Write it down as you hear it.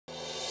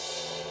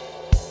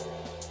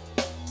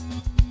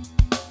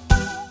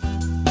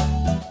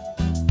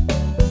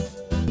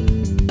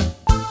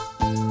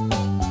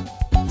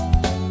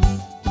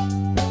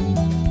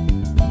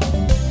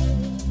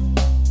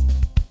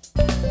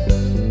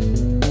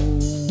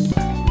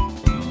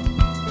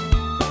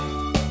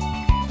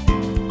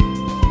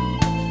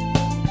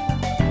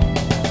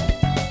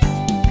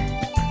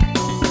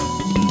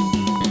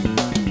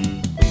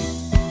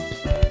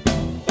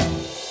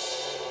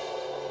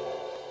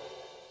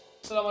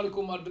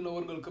salaamaaleykum àdduna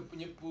wërngal këpp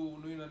ñëpp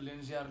nuyu na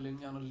leen ziar leen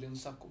ñaanal leen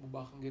sàkku bu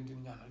baax ngeen di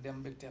ñaanal dem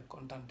mbégte ak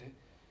kontante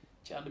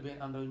ci ànd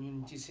benn ànd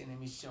ñun ci seen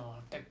émission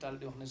Tektal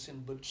di wax ne seen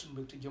bët suñu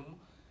mbégte jëmm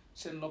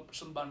seen nopp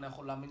suñu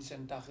bànneexu làmmiñ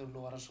seen taaxir lu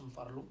war a suñu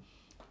farlu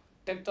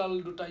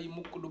Tektal du tàyyi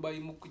mukk du bàyyi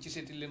mukk ci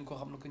seeti leen koo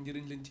xam ne que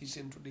njëriñ leen ci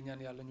seen tuddi ñaan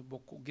yàlla ñu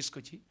bokk gis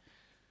ko ci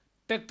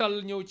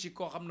Tektal ñëw ci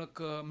koo xam ne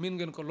que miin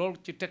ngeen ko lool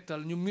ci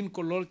Tektal ñu miin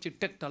ko lool ci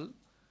Tektal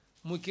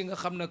muy ki nga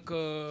xam ne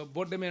que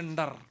boo demee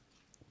Ndar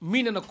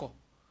miine na ko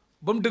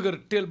ba mu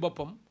dëgër teel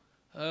boppam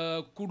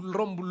ku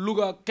romb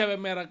Louga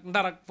Kébémer ak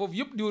Ndar ak foofu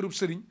yëpp di wërub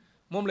sëriñ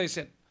moom lay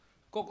seet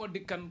kooko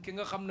di kan ki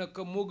nga xam ne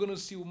que moo gën a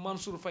siiw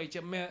Mansour Faye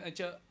ca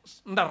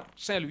Ndar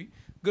Saint-Louis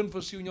gën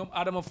fa siiw ñoom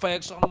Adama Faye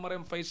ak soxna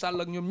Marème Faye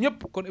Sall ak ñoom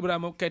ñëpp kon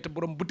Ibrahima Keita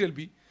borom Bouteille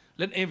bi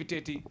leen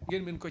invité ti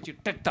ngeen mën ko ci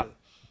Tektal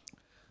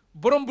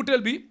borom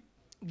Bouteille bi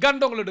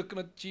gàndong la dëkk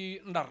nag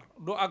ci Ndar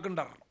doo àgg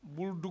Ndar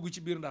bul dugg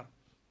ci biir Ndar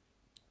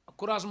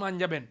couragement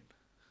njabeen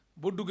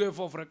boo duggee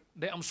foofu rek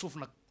day am suuf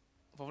nag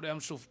foofu day am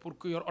suuf pour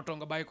ku yor oto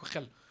nga bàyyi ko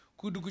xel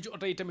kuy dugg ci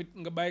oto yi tamit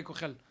nga bàyyi ko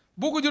xel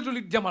boo ko jotul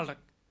it jamal rek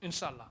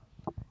incha allah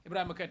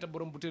Ibrahima Keita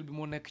borom Bouteille bi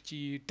moo nekk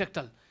ci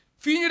Tektal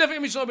fii ñu def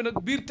émission bi nag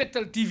biir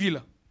Tektal TV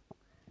la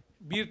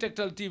biir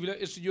Tektal TV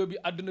la studio bi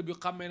àdduna bi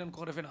xàmmee nañ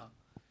ko defe naa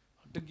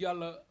dëgg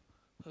yàlla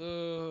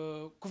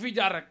ku fi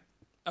jaar rek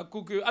ak ku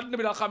àdduna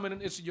bi daal xàmmee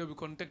nañ studio bi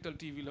kon Tektal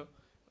TV la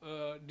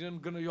dinañ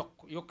gën a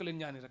yokk leen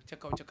ñaani rek ca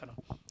kaw ca kanam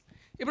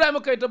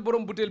Ibrahima Keita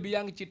borom Bouteille bi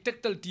yaa ngi ci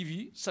Tektal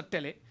TV sa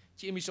télé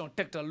ci émission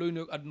Tektal looy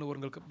nuyoog àdduna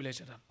wërngal këpp bi lay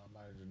seetaan. waaw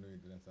maa ngi leen di nuyu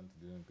di leen sant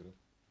di leen gërëm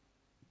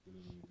di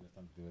leen nuyu di leen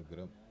sant di leen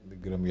gërëm di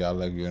gërëm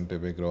yàlla ak yonte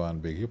beeg rawaan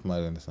beeg yëpp maa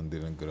ngi leen di sant di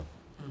leen gërëm.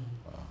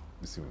 waaw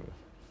bisimilah.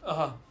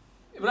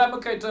 Ibrahima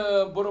Keita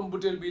borom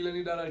Bouteille bi la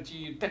ñuy dalal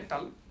ci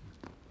Tektal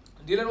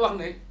di leen wax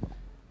ne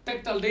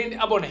Tektal da ngeen di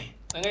abonné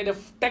da ngay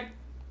def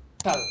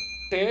Tektal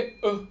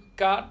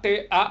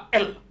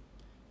TEKTAL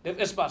def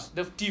espace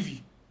def TV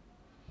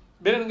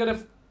beneen nga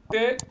def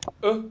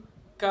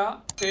TEKTAL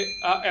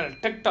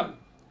Tektal.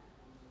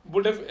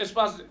 bu def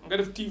espace nga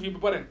def TV bu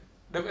pare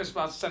def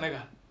espace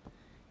Sénégal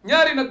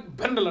ñaari nag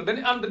benn la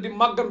dañuy ànd di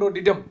màggandoo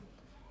di dem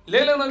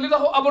léeg-léeg nag li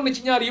tax abonné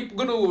ci ñaari yëpp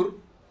gën a wóor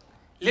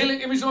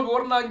léeg-léeg émission bi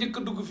war naa njëkk a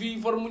dugg fii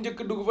far mu njëkk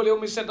a dugg fa yow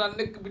mi seetaan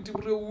nekk bitim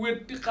réew wéet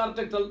di xaar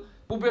Tektal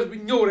bu bees bi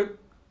ñëw rek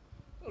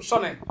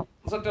sonné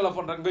sa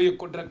téléphone rek nga yëg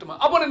ko directement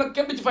abonné nag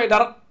kenn du ci fay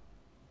dara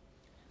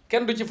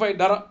kenn du ci fay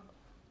dara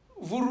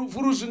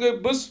furu su ngay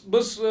bës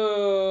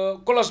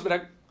cloche bi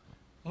rek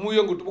mu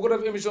yëngatu bu ko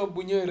def émission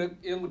bu ñëwee rek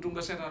yëngatu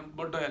nga seetaan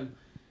ba doyal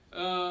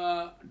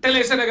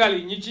télé Sénégal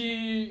yi ñi ci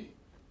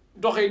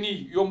doxee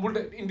nii yombul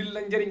de indil la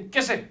njëriñ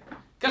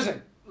kese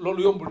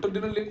loolu yombul te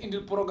dina leen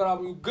indil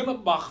programme yu gën a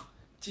baax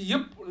ci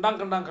yëpp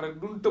ndànk-ndànk rek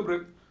duñ tëb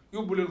rek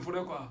yóbbu leen fu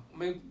ne quoi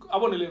mais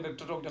abonné leen rek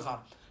te toog di xaar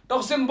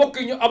tax seen mbokk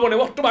yi ñu abonné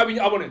wax tubaab yi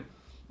ñu abonné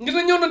ngir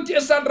na ñëw nañ ci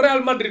stade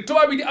Real Madrid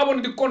tubaab yi di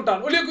abonné di kontaan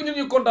au lieu que ñun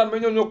ñuy kontaan mais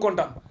ñoom ñoo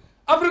kontaan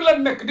Afrique la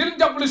nekk di leen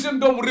jàppale seen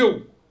doomu réew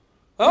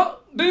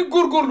dañuy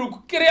góorgóorlu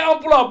créer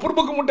emploi pour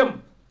bëgg mu dem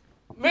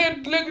mais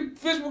léegi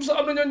Facebook sax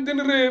am na ñooñu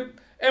dina rëy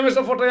aimer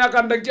sa photo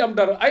yaakaar da nga ci am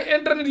dara ay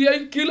internet yi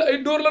ay kii la ay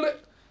dóor la de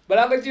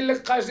balaa nga ci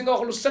lekk xaalis yi nga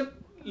wax lu set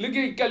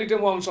liggéey qualité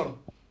moo am solo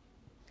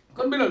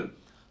kon bi nag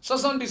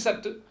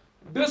 77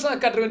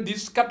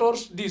 290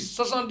 14 10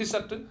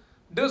 77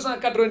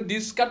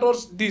 290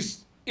 14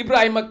 10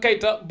 Ibrahima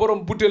Keita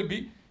borom Bouteille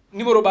bi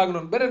numéro baa ngi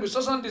noonu beneen bi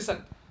 77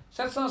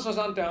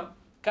 761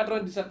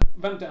 97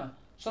 21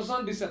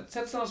 77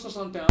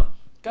 761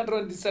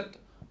 97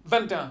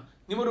 21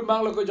 numéro maa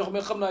ngi la koy jox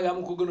mais xam naa yaa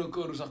ma ko gën a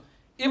këru sax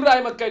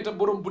Ibrahima Keita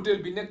borom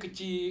Bouteille bi nekk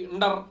ci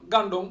Ndar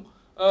Gandon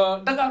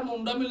Dakar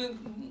moom daa mel ne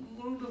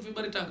mënul fi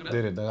bëri tànk daal.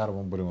 déedéet Dakar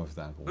moom bëri ma fi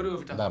tànk. bëri ma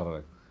fi tànk Ndar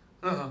rek.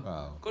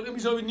 waaw kon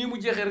émission bi nii mu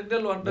jeexee rek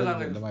delluwaat Dakar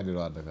ngay def damay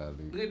delluwaat Dakar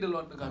léegi. ngay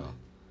delluwaat Dakar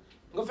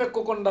nga fekk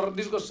ko kon Ndar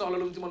dis ko soxla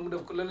lu mu ci mën mu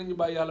def ko leneen ñu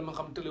bàyyi yàlla ma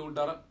xam tëlewul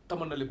dara te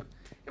mën na lépp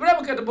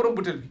Ibrahima Keita borom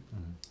Bouteille bi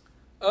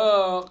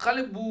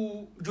xale bu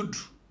judd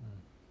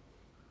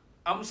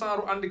am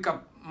saaru handicap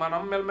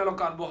maanaam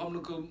melokaan boo xam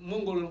ne que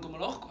mongol lañ ko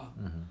mën a wax quoi.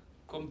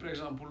 comme par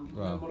exemple.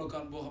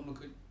 melokaan boo xam ne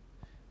que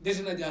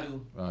desi na jaar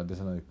yoon. waaw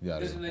desi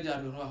na jaar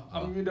yoon waaw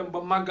am ñu dem ba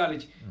màggaale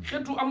ci.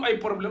 xeetu am ay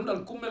problème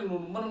daal ku mel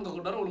noonu mën nga ko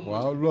dara wala.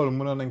 waaw loolu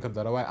mënoon nañ ko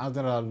dara waaye en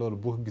général loolu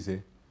boo ko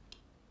gisee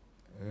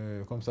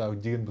comme ça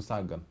jigéen bu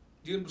sàggan.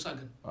 jigéen bu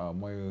sàggan. waaw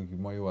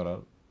mooy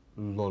waral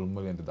loolu mu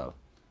leen di dal.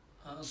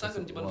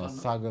 sàggan ci ban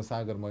fànn.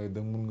 sàggan mooy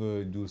da mun nga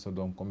jur sa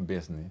doom comme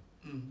bees ni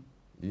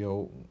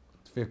yow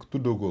fekk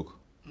tuddoo ko.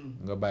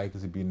 nga bàyyi ko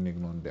si biir néeg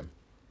noonu dem.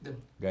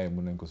 gars yi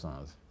mën nañ ko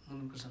changer.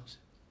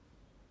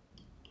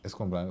 est-ce que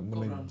comprendre mën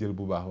nañ jël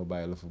bu baax ba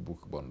bàyyi la fa bu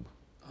bon ba.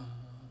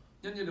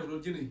 ñan ñuy def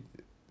loolu jinne yi.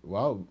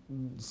 waaw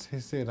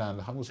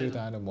seytaane xam nga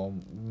seytaane moom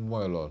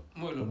mooy lool.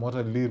 moo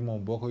tax liir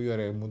moom boo ko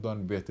yoree mu doon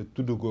bees te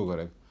tudd googu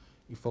rek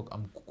il faut que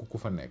am ku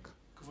fa nekk.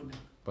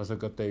 parce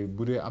que tey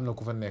bu dee am na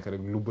ku fa nekk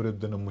rek lu bëri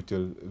dana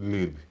muccal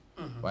liir bi.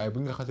 waaye bu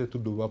nga xasee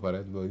tudd ba pare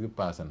loolu yëpp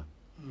paase na.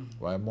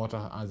 waaye moo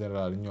tax en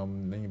général ñoom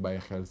nañu bàyyi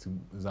xel si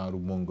genre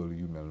mongol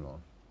yu mel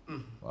noonu.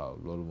 waaw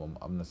loolu moom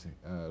am na si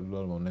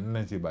loolu moom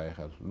nañ si bàyyi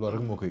xel loolu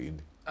rek moo koy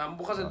indi.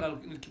 bu xasee daal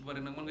nit ki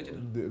bari nag mën nga ci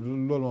dal.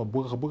 loolu moom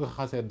bu ko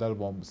xasee dal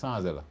moom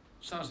changé la.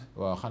 changé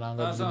waaw xanaa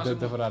nga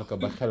defaraat ko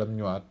ba xelam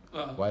ñëwaat.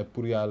 waaye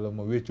pour yàlla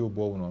ma wéccoo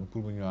boobu noonu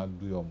pour mu ñëwaat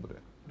du yomb de.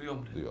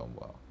 du yomb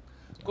waaw.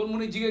 kon mu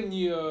ne jigéen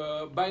ñi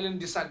bàyyi leen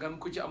di sàggan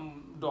ku ci am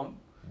doom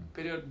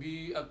période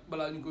bi ak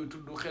balaa ñu koy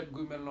tudd xeet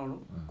gu mel noonu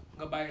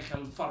nga bàyyi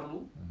xel farlu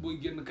buy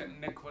génn kat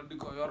nekk fa di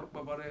ko yor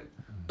ba pare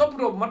topp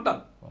doobu man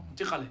daal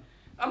ci xale.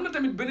 am na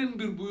tamit beneen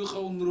mbir buy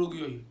xaw a nuróog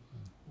yooyu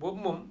boobu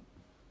moom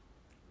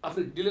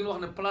Afrique di leen wax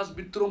ne place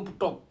bi Trump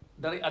toog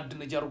daray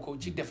àddina jaru ko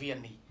ci def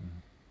yenn yi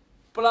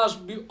place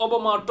bi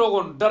Obama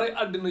toogoon daray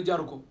àddina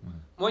jaru ko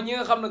mooy ñi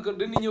nga xam ne que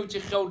dañuy ñëw ci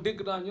xew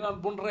dégg naa ñu naan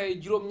bun rey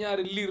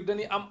juróom-ñaari liir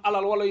dañuy am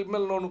alal wala yu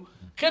mel noonu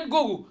xeet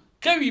googu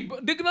xew yi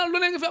dégg naa lu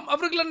ne nga fi am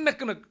Afrique lan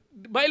nekk nag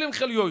bàyyi leen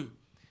xel yooyu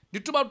di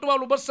tubaab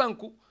lu ba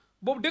sànku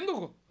boobu dégg nga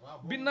ko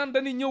bi naan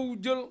dañuy ñëw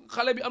jël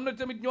xale bi am na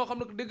tamit ñoo xam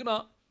ne que dégg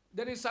naa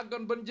dañuy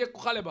sàggan ban jekku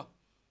xale ba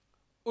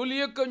au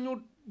lieu que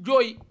ñu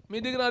jooy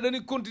mais dégg naa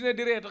dañuy continuer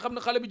di ree te xam ne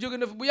xale bi jóge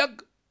na fi bu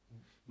yàgg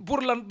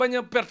pour lan bañ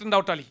a perte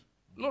ndawtal yi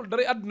loolu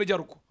daray àdduna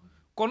jaru ko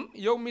kon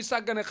yow mi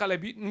sàggane xale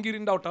bi ngir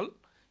ndawtal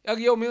ak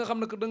yow mi nga xam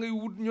ne que da ngay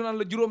wut ñu naan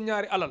la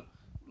juróom-ñaari alal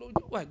loolu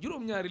waaye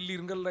juróom-ñaari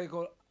liir nga lay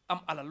ko am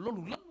alal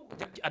loolu lan moo ko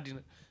jag ci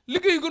àddina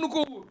liggéey gënu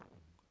koo wóor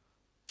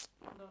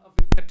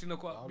Afrique metti na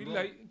quoi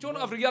billaay coono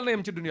Afrique yàlla na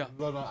yem ci dunia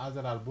loolu noonu en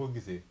général boo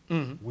gisee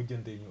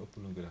wujjante yi ñu ëpp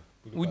luñ koy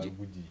def wujj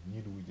yi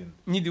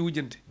ñii di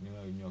wujjante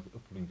ñoo ko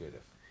ëpp luñ koy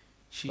def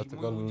parce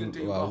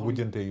que waaw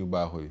wujjante yu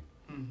baaxu yi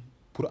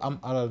pour am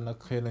alal nag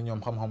xëy na ñoom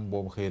xam-xam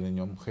boobu xëy na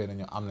ñoom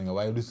am na nga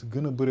waaye lu si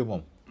gën a bëri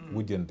moom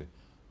wujjante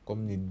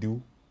comme ni diw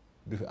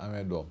du fi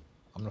amee doom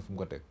am na fu mu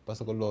ko teg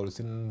parce que loolu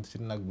si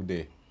nag bu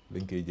dee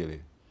lañ koy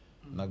jëlee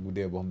nag bu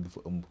dee boo xam dafa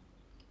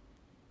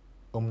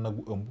ëmb nag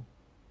bu ëmb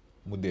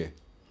mu dee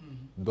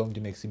doom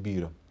ji nekk si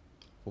biiram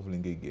foofu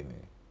lañ koy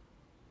génnee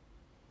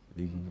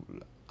léegi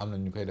am na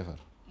ñu koy defar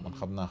man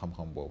xam naa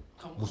xam-xam boobu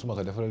musuma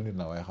ko defaral nit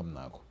na waaye xam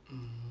naa ko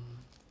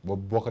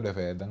boobu boo ko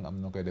defee da nga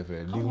am na koy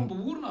defee lii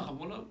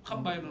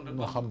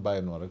xam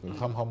bàyyi noonu rek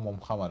xam-xam moom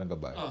xamaa rek nga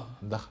bàyyi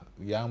ndax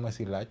yaa ngi ma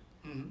si laaj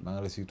maa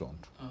ngi la siy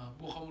tontu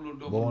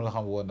boo ma la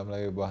xam woon dama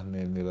lay wax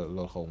ne ni la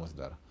loolu xaw ma si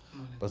dara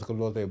parce que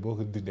loolu tey boo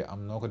ko dindee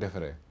am noo ko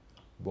defaree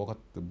bu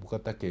ko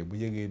takkee bu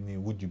yëgee ni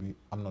wujj bi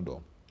am na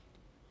doom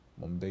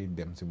moom day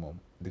dem si moom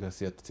di ko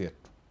seet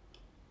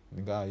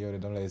ni nga yow de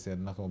dama lay seet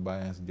naka ma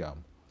bàyyi si jaam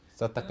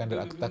sa takkandeer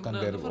ak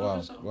takkandeer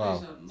waaw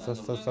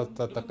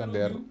sa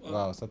takkandeer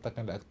waaw sa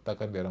takkandeer ak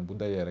takkandeeram bu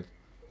dajee rek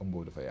ëmb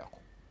boobu dafa yàqu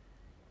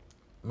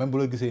même bu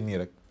la gisee nii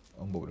rek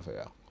ëmb boobu dafa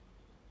yàqu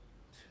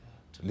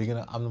léegi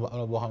nag am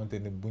na boo xamante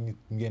ni bu ñu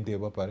ngéntee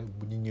ba pare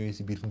bu ñu ñëwee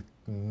si biir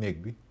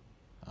néeg bi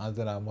en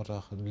général moo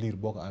tax liir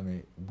boo ko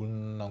amee bu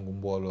nangu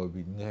mbooloo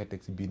bi nga koy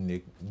teg si biir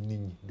néeg nit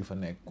ñi di fa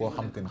nekk koo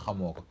xamante ni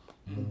xamoo ko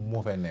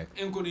moo fay nekk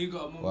inconnu yi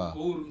quoi moom waaw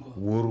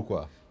wóoru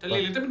quoi te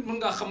léegi tamit mën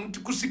ngaa xam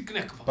ku sikk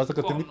nekk fa parce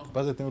que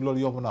tamit loolu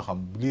yomb na xam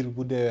liir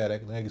bu deewee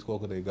rek da ngay gis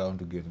kooku day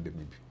gaawantu génn dem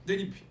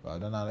ñibbi waaw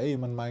danaa la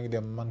man maa ngi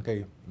dem man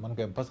kay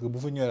parce que bu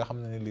fa ñëwee xam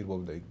na ne liir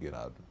boobu day génn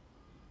àdduna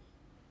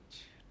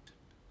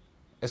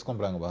est-ce que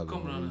comprendre nga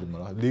baax li ma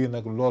wax léegi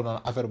nag loolu noonu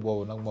affaire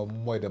boobu nag moom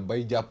mooy dem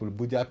bay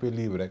bu jàppee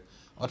lii bi rek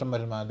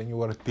automatiquement dañu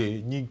war a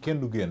téye ñii kenn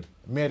du génn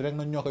maire rek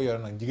nag ñoo ko yore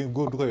nag jigéen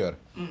góor du ko yore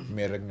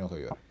maire rek ñoo ko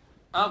yore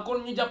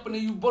kon ñu jàpp ne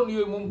yu bon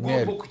yooyu moom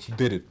góor bokk ci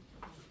déedéet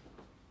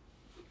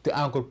te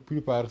encore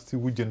plupart si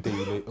wujjante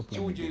yi lay ëpp ci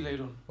wujj yi lay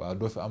doon waaw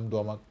doo fi am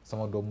doom ak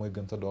sama doom mooy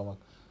gën sa doom ak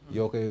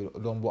yow koy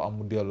doom boo am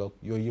mu delloo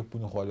yooyu yëpp bu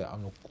ñu xoolee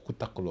am na ku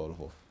takk loolu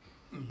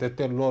foofu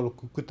te loolu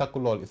ku takk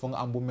loolu il faut nga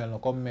am bu mel na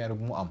comme maire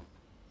bu mu am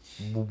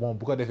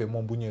bu ko defee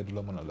moom bu ñëwee du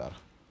la mën a dara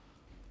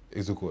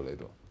execo lay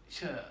doon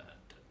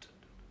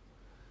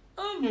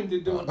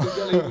ñooñu de wax dëgg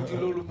yàlla ci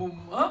loolu moom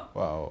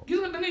waaw gis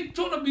nga da ngay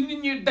coono bi nit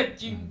ñi daj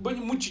ci ba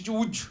ñu mucc ci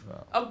wujj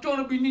ak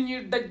coono bi nit ñi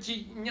daj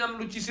ci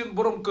ñaanlu ci seen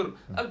borom kër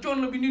ak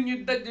coono bi nit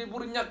ñi daj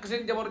pour ñàkk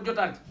seen jabar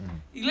jotaat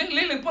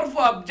léeg-léeg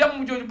parfois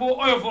jàmm jooju boo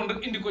oyofoon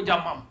rek indi ko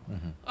jàmm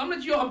am na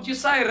ci yoo xam ci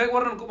saay rek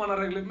war nañ ko mën a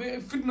régler mais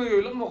fitna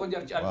yooyu lan moo ko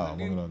jar ci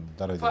àddina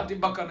di faati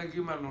bakkan ak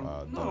yu mel noonu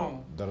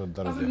non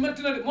dara affaire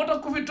métti na de moo tax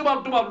ku fi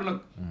tubaab lu nag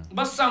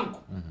ba sànku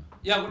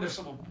yaa ko def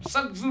sa bopp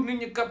chaque jour nit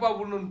ñi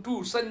capable nañ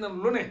tout sañ nañ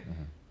lu ne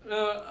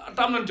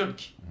tam nañ jot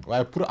ki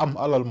waaye pour am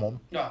alal moom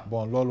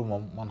bon loolu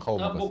moom man xaw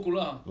ma bokkul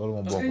loolu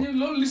moom parce que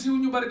loolu li si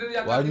ñu bari dañ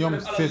yaakaar waaye ñoom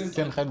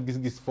seen xel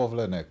gis-gis foofu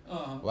la nekk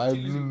waaye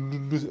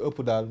lu si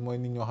ëpp daal mooy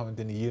nit ñoo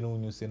xamante ni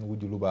yéenewuñu seen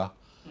wujj lu baax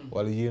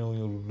wala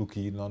yéenewuñu lu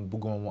kii noonu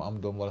bugguma mu am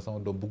doom wala sama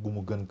doom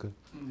bugguma gën ko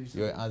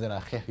yooyu en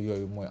général xeex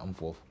yooyu mooy am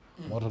foofu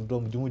moo tax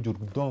doom ju mu jur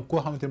doom koo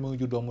xamante ni mu ngi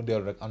jur doom mu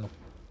dellu rek am na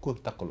ko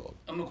takk loolu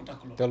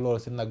te loolu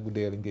si nag bu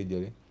dee lañ koy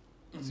jëlee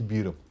si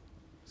biiram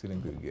si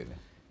lañ koy génne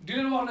di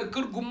leen wax ne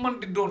kër gu man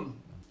di doon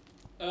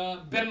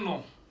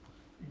bennoo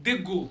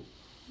déggoo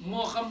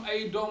moo xam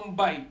ay doom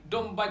baay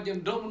doom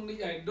bàjjen doomu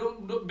nijaay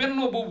doom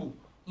bennoo boobu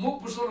moo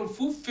ëpp solo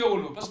fuuf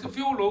féewaloo parce que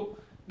féewaloo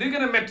day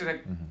gën a metti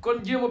rek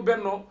kon jéem a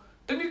bennoo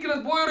te nit ki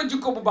nag boo yore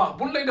jikko bu baax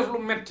buñ lay def lu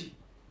metti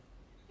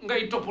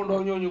ngay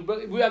toppandoo ñooñu ba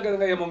bu yàggee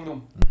nga yem ak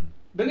ñoom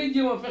da ngay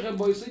jéem a fexe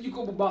booy sa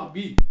jikko bu baax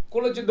bii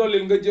ku la ci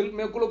dollil nga jël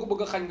mais ku la ko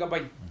bëgg a xañ nga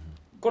bañ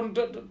kon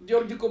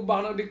yor jikko bu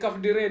baax nag di kaf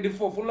di ree di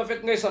foofu la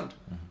fekk ngay sant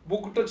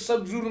boo ko tëj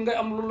chaque jour ngay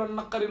am lu la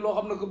naqari loo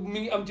xam ne que mi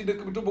ngi am ci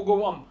dëkk bi te bëggoo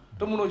mu am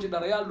te mënoo ci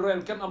dara yàlla du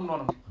reyal kenn am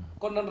noonam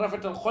kon nan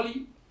rafetal xol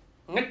yi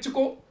ngecc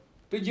ko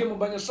te jéem a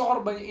bañ a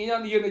soxor bañ a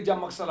iñaan yéen a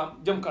jàmm ak salaam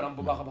jëm kanam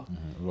bu baax a baax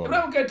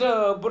Ibrahima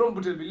Keita borom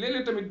butéel bi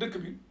léeg-léeg tamit dëkk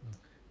bi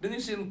dañuy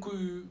seen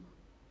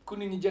ku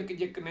nit ñi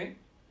jékki-jékki ne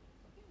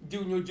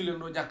diw ñoo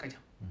juleendoo jàkka ja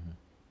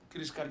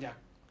crise cardiaque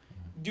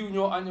diw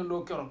ñoo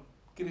añandoo keroog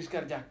crise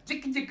cardiaque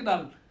jékki-jékki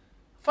daal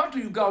faatu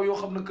yu gaaw yoo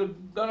xam ne que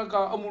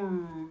daanaka amul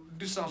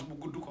distance bu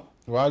gudd ko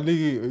waaw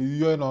léegi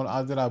yooyu noonu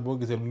en général boo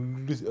gisee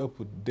lu si ëpp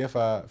des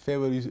fois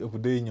feebar yu si ëpp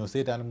day ñëw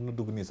seytaane mën na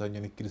dugg nii sax ñu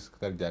ne crise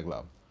cardiaque la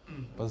am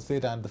parce que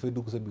seytaane dafay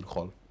dugg sa biir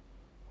xol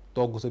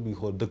togg sa biir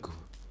xol dëkk fa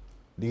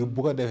léegi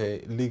bu ko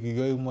defee léegi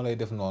yooyu moo lay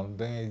def noonu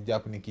dangay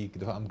jàpp ni kii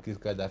dafa am crise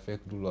cardiaque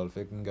fekk du lool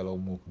fekk ngelaw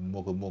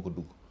moo ko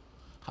dugg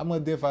xam nga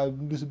des fois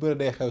lu si bëri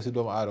day xew si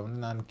doomu aadama ni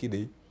naan kii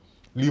day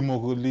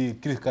lii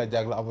crise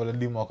cardiaque la am wala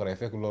lii moo ko rey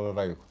fekk loolu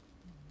reyu ko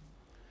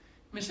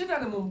mais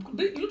seytaane moom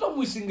lu tax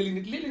muy singali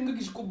nit léeg-léeg nga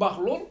gis ku baax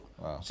lool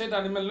waaw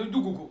seytaane mel ne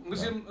dugg ko nga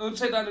seen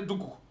seytaane dugg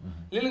ko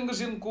léeg-léeg nga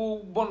seen ku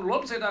bon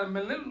lool seytaane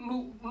mel ne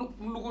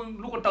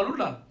lu ko talul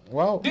daal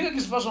waaw di nga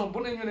gis façon bu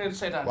ne ñu ne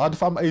seytaane waaw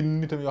dafa am ay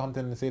nitam yoo xam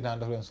te ne seytaane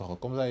dafa leen soxla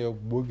comme ça yow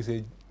boo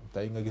gisee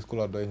tey nga gis ku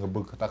la doy nga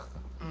bëgg takk ka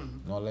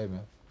noonu lay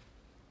mel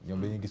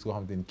ñoom dañuy gis koo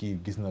xam te ne kii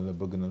gis na la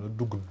bëgg na la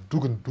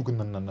dugg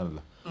na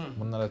la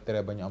mun na la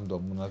tere bañ am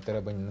doom mun na la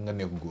tere bañ nga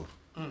nekk góor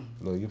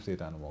loolu yëpp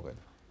seytaane moo koy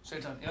def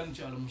seytaane yàlla na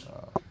ci yàlla musa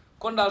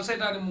kon daal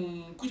seytaane moom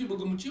ku ci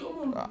bëgg mu ci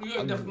moom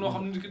yooyu def noo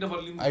xam ne nit ki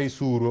defal li ay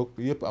suuroog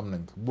yëpp am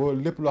nañ ko boo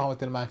lépp loo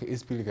xamante ne maa ngi koy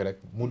expliqué rek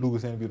mu dugg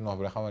seen biir noox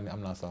bi rek xamal ni am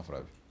naa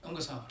saafara bi am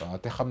nga saafara waaw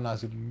te xam naa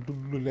si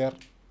lu leer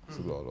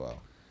si loolu waaw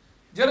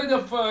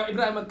jërëjëf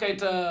Ibrahima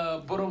Keita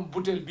borom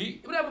butéel bi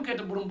Ibrahima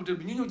Keita borom butéel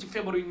bi ñu ñëw ci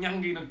feebar yu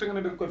ñàng yi nag te nga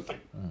ne da nga koy faj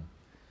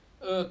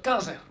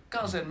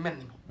cancer mel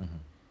ni mi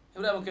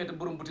Ibrahima Keita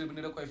borom butéel bi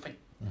ne da koy faj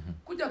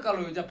ku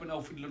jàkkaarloo yoo jàpp ne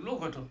aw fit la loo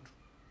koy tontu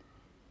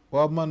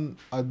waaw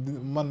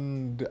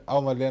man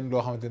awma leen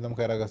loo xamante ni dama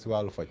koy ragal si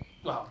wàllu faj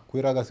waaw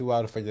kuy ragal si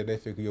wàllu faj day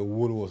fekk yow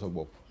wóoluwoo sa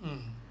bopp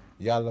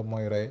yàlla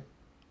mooy rey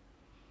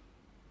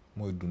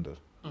mooy dundal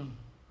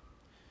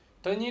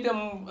te ñi dem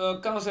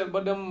cancer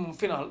ba dem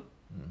final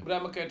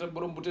Ibrahima Keita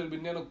borom butéel bi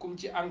nee na comme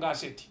ci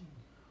engagé ti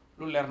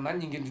lu leer nañ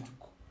ñi ngeen di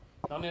dugg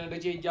ndax nee na da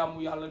cey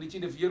jaamu yàlla di ci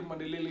def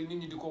yërmande léeg-léeg nit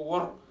ñi di ko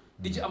wor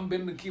di ci am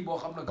benn kii boo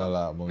xam ne que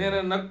nee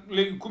na nag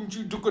léegi comme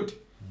ci dukkati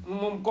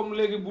moom comme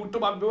léegi bu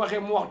tubaab bi waxee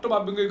mu wax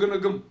tubaab bi ngay gën a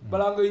gëm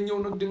balaa ngay ñëw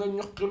nag di nga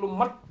ñoqi lu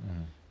mat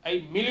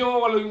ay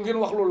millions wala yu ngeen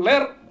wax lu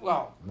leer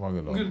waaw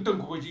ngeen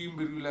tënk ko ci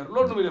mbir yu leer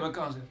loolu nu muy demee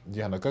cancer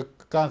jeex na que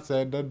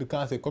cancer da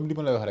cancer comme li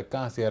ma lay wax rek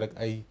cancer ak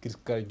ay crise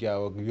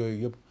cardiaque ak yooyu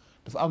yëpp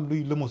dafa am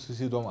luy lëmasu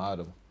si doomu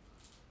aadama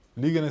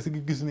léegi nag si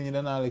gis nit ñi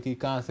danaa la kii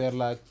cancer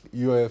la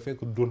yooyu fekk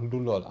du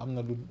lool am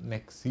na lu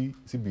nekk si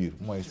biir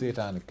mooy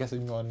seytaane kese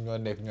ñoo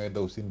nekk ñooy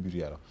daw seen biir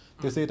yaram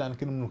te seytaane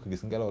kenn mënu ko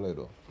gis ngelaw lay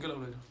doon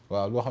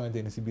waaw loo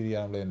xamante ni si biir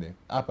yaram lay nekk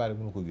appareil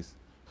mënu ko gis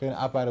xëy na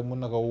appareil mën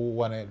na ko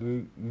wane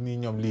ni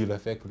ñoom lii la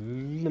fekk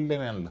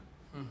leneen la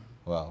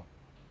waaw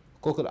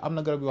kooku am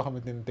na garab yoo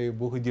xamante ni tey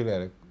boo ko jëlee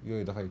rek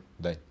yooyu dafay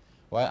dañ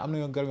waaye am na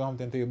yoo garab yoo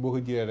xamante ni tey boo ko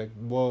jëlee rek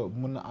boo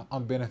mën na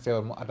am benn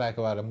feebar mu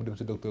attaqué waale mu dem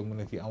si docteur mu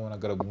ne kii amoon na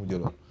garab bu mu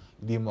jëloon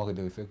lii moo ko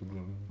def fekk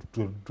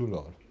du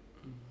lool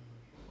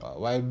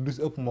waaw waaye lu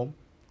si ëpp moom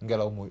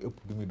ngelaw mooy ëpp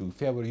du muy dugg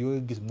feebar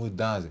yooyu gis muy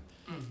danger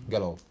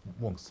ngelaw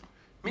moom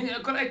mi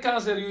kon ay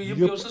cancer yooyu yëpp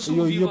yow sa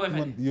sungu fii koy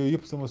faje yooyu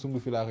yëpp sama sungu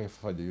fi laa koy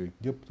faje yooyu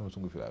yëpp sama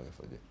sungu fi laa koy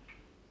faje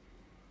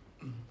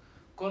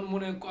kon mu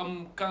ne ku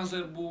am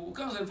cancer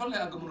fan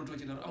lay àgg mënatoo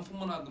ci dara am fu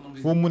mu mën a àgg man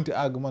fu mu mënti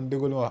àgg man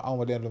déggoo li ma wax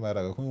amuma leen lu may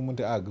ragal fu mu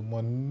mënti àgg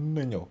man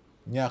na ñëw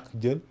ñàkk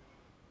jël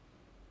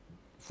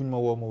fuñ ma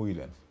woo ma wuy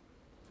leen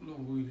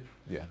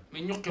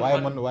mais ñoqi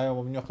waaye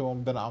moom ñoqi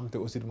moom dana am te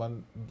aussi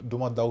man du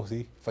ma daw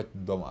si faj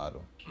doomu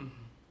aadama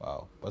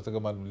waaw parce que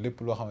man lépp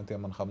loo xamante ne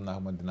man xam naa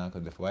man dinaa ko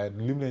def waaye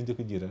li mu leen njëkk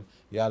a jiital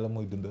yàlla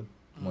mooy dundal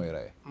mooy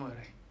rey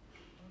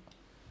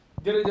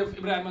jërëjëf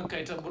Ibrahima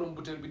Keita borom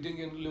butéel bi dégg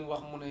ngeen li mu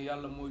wax mu ne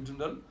yàlla mooy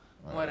dundal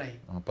mooy rey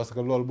parce que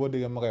loolu boo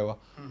déggee ma koy wax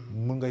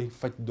mun ngay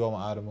faj doomu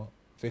aadama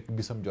fekk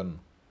bisam jot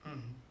na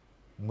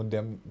mu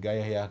dem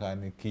gars yi yaakaar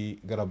ne kii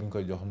garab bi ñu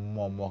koy jox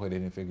moom moo koy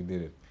def ni fekk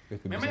déedéet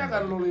mais ma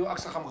yaakaar loolu yow ak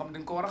sa xam-xam di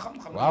nga ko war a xam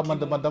waaw man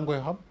dama koy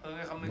xam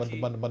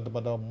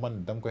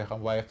man dama koy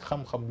xam waaye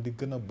xam-xam li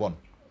gën a bon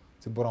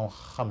si borom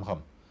xam-xam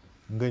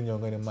nga ñëw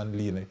nga ne man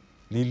lii ne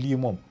lii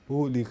moom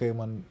lii kay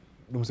man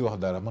du mu si wax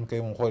dara man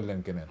kay moom xooli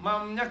leen keneen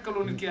maam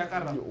ñàkkaloo nit ki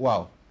yaakaar naa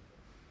waaw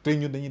te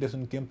ñun dañuy def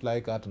suñu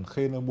kéemtalaay kàttan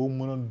xëy na boo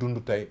mënoon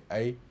dund tey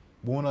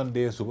bu mënoon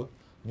dee suba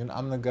ñun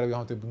am na garab yoo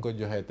xam te bu ñu ko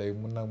joxee tey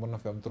mën na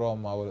fi am 3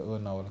 mois wala 1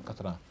 an wala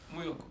 4 ans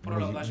mu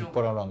yokk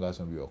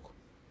prolongation bi yokk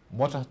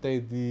moo tax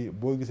tey di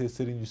boo gisee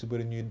sëriñ yu si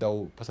bëri ñuy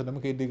daw parce que dama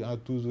koy dégg en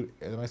toujours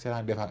damay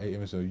seetaan des fois ay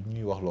émissions yu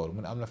ñuy wax loolu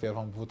mu ne am na feer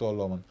xam bu fa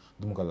tolloo man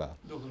du ma ko laal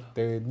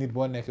te nit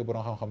boo nekkee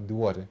borom xam-xam di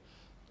woote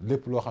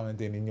lépp loo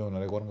xamante ni ñëw na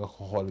rek war nga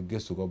ko xool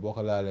gëstu ko boo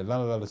ko laalee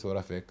lan la si war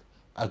a fekk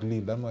ak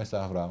lii lan mooy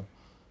saafaraam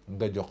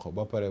nga jox ko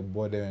ba pare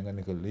boo demee nga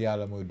ni ko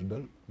yàlla mooy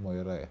dundal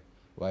mooy reye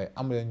waaye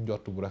am leen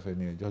njort bu rafet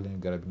nii jox leen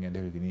garab yi ngeen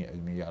defee nii ak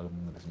nii yàlla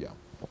mën na def jàmm.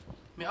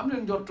 mais am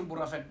leen njort bu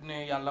rafet ne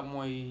yàlla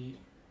mooy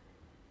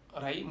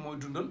rey mooy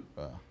dundal.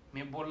 waaw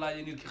mais boo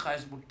laajee nit ki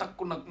xaalis bu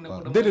takku nag. ne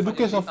ko déedéet du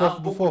question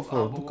foofu du foofu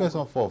du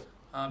question foofu.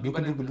 du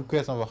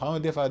question foofu xam nga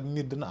des fois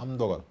nit dina am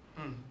ndogal.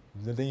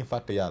 dañuy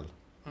fàtte yàlla.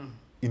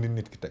 indi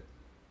nit ki teg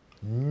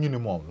ñu ni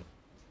moom la.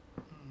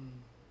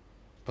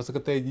 parce que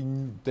tey ji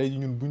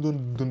ñun bu ñu doon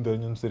dundal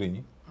ñun sëriñ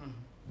yi.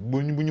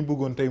 bu ñu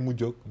bëggoon tey mu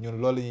jóg ñun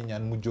loolu la ñuy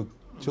ñaan mu jóg.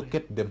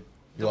 sukket dem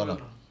yoonam.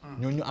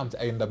 ñoo ñu am ci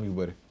ay ndam yu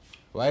bëri.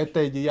 waaye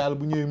tey ji yàlla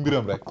bu ñëwee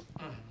mbiram rek.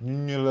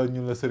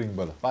 ñu la sëriñ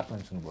ba la fàtte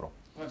nañ suñu borom.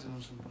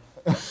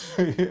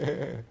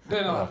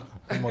 dégg nga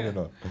wax moo ngi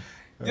noonu.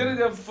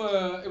 jërëjëf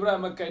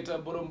Ibrahima Keita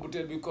borom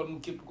Bouteille bi kon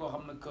képp koo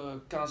xam ne que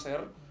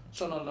cancer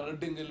sonal na la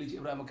dégg nga li ci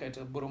Ibrahima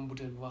Keita borom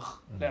Bouteille bi wax.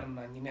 leer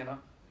na ñi nee na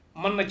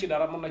mën na ci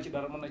dara ba mu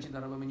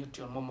ñetti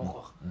yoon moom moo ko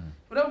wax.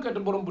 Ibrahima Keita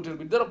borom Bouteille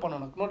bi dérapano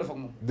nag noo def ak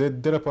moom.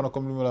 dérapano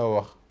comme li ma la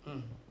wax.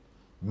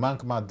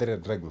 manquement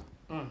deret rek la.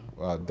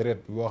 waaw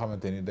deret boo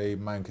xamante ni day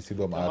manqué si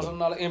doomu aadama.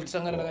 naa la invité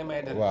sax nga ne da ngay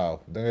maye deret. waaw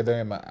da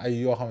ngay may ay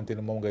yoo xamante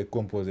ni moom ngay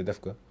composé def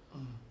ko.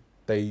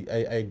 tey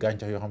ay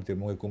gàncax yoo xamante ni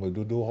mu ngay composé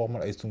du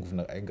xamal ay sunguf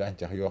nag ay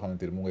gàncax yoo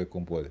xamante ni mu ngay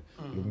composé.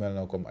 lu mel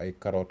na comme ay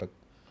carotte ak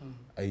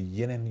ay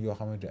yeneen yoo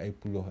xamante ni ay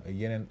pulo ay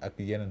yeneen ak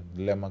yeneen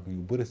lem ak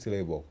yu bëri si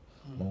lay bokk.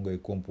 moom ngay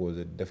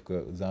composé def ko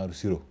genre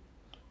sirop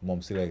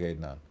moom si lay ngay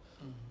naan.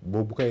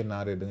 boobu bu koy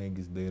naanee da ngay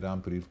gis day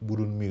remplir bu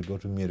dul miir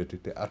dootu miirati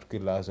te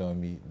articulation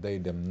bi day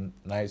dem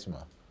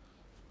nagisement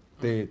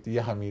te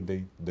yaxam yi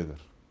day dëgër.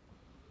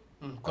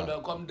 kon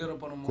daal ku am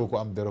dérapano moom kooku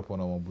am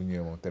dérapano moom bu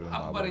ñëwee moom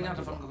traitement bari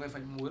ñaata fan nga koy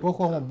faj mu wér.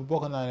 kooku moom boo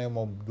ko naanee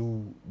moom du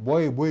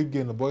booy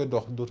génn booy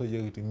dox doota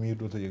yëgati miir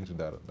doota yëgati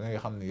dara da ngay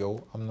xam ne yow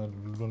am na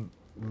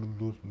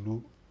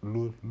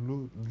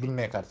lu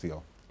nekkaat si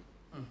yow.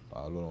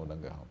 waaw loolu moom da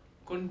ngay xam.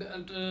 kon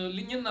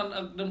li ñu naan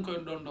ak dañ koy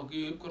doon ndog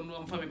yooyu kon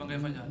am famille ba ngay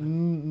fajaale.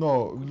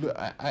 non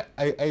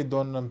ay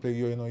doon nampeeg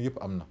yooyu noonu yëpp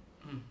am na.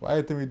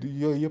 waaye tamit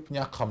yooyu yëpp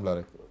ñàkk xam la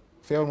rek.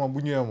 feebar moom bu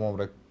ñëwee moom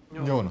rek.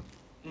 ñëw na.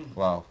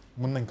 waaw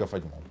mën nañ ko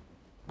faj moom.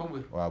 ba mu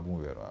wér waaw bu mu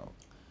wér waaw.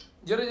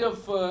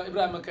 jërëjëf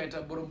Ibrahima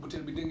Keita borom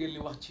Bouteille bi dégg ngeen li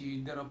wax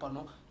ci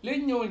dérapano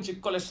léegi ñëwoon ci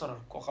cholestérol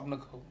koo xam ne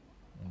que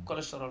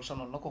cholestérol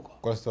sonal na ko quoi.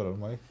 cholestérol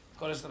mooy.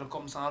 cholestérol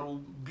comme genre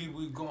bii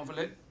buy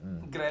gonflé.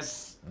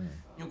 graisse.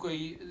 ñu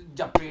koy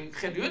jàppee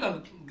xeet yooyu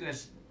daal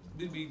graisse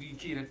bi di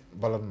kii rek.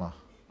 ballonnement.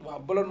 waaw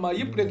ballonnement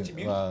yëpp nekk ci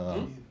biir.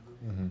 waaw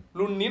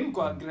lu niin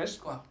quoi graisse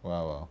quoi.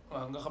 waaw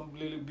nga xam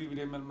léeg-léeg biir bi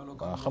day mel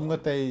ko. waaw xam nga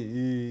tey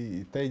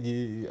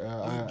jii.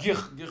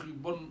 géex yu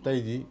bon.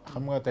 tey jii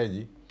xam nga tey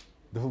jii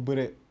dafa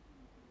bëre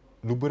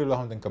lu bëri loo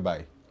xam ne dañ ko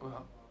bàyyi.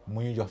 waaw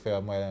mu ñuy jox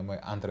feebar mooy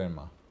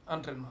entraînement.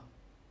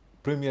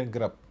 première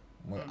garab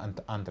mooy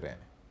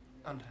entraîner.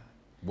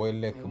 booy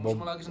lekk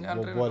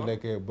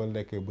boo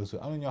lekkee ba su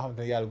am na ñoo xam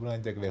ne yàlla bu la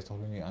jeglee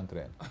soxla ñuy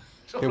entraîner.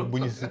 te bu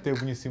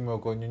ñu simee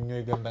ko ñun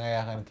ñooy gën da nga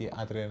yaakaar ne kii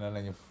entraîner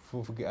nañu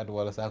fukki at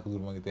wala chaque jour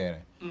ma ngi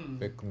terrain.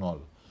 fekk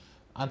noonu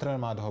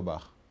entraînement dafa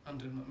baax.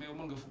 entraînement mais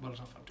mën nga football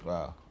sax fàtte.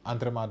 waaw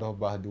entraînement dafa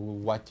baax di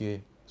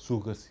wàccee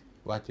suukar si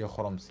wàccee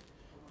xorom si.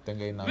 te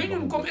ngay naan mais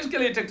ñun comme est-ce que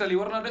les Tektal yi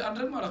war naa de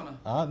entraînement tax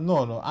na.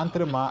 non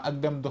entraînement ak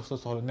dem dox sa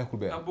soxla nekkul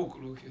benn.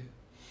 bokkul ok.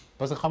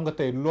 parce que xam nga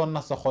tey loo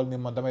nas sa xol ni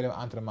man damay dem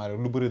entraînement rek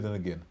lu bëri dana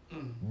génn.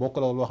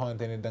 bokkul ak loo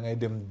xamante ni da ngay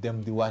dem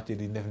di wàcce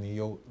di def ni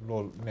yow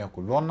loolu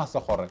nekkul loo nas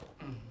sa xol rek.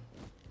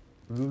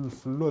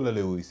 loolu la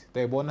lay wuyu si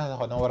tey boo nas sa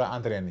xol dama war a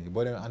entraîner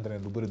boo demee entraîner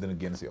lu bëri dana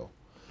génn si yow.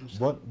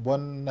 boo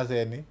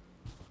nasee ni.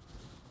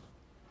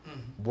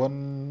 boo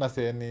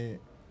nasee ni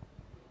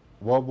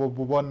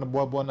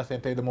boo nasee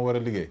tey dama war a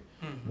liggéey.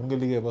 mun nga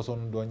liggéey ba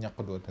sonn doo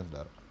ñàkk doo def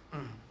dara.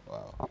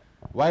 waaw.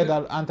 waaye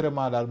daal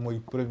entraînement daal mooy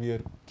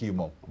première kii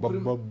moom.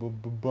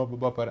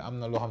 ba pare am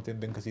na loo xam te ne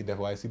da nga ko siy def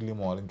waaye si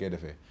limon lañ koy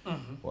defee.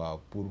 waaw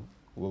pour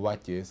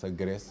wàccee sa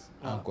graisse.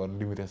 encore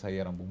limiter sa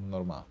yaram bu mu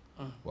normal.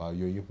 waaw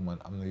yooyu yëpp man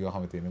am na yoo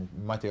xamante ne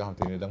matière yoo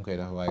xamante ne da nga koy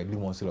def waaye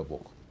limon si la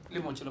bokk.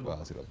 limon ci la bokk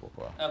waaw si la bokk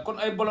waaw. kon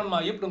ay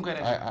ballonnement yëpp da nga koy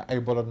def. ay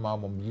ballonnement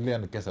moom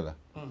lenn kese la.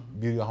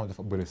 biir yoo xam ne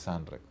dafa bëri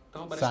saan rek.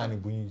 dafa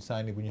bëri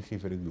saani bu ñu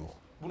xiifee rek yuux.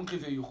 bu ñu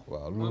xiifee yuux.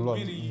 waaw loolu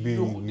biir yi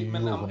yuux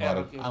na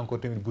rek encore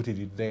tamit butit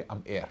yi day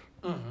am air.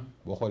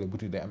 boo xoolee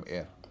butit day am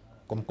air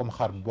comme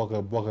xar boo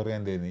ko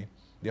rendee nii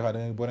des fois da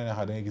ngay boo rendee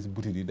xar da ngay gis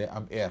butit yi day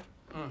am air.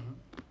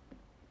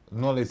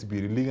 noonu lay si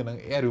biir léegi nag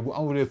air bi bu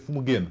amulee fu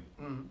mu génn.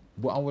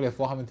 bu amulee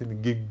foo xamante ni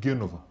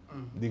génnu fa.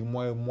 léegi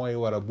mooy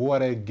war a bu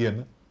waree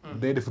génn.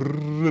 day def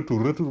retour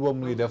boobu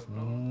muy def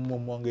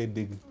moom moo ngay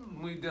dégg.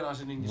 muy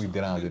déranger nit ñi muy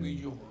déranger nit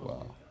ñi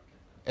waaw.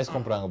 est-ce que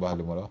comprendre nga baax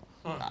li ma la wax.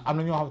 am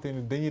na ñoo xamante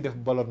ni dañuy def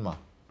ballonnement.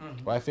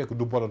 waaye fekk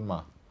du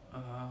ballonnement.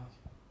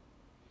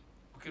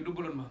 ok du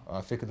ballonnement.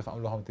 waaw fekk dafa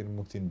am loo xamante ni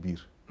mu ngi seen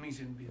biir. mi ngi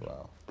seen biir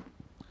waaw.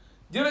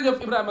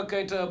 jërëjëf Ibrahima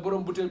Keita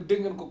borom Bouteille dégg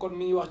ngeen ko kon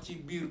mi ngi wax ci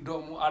biir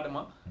doomu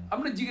aadama.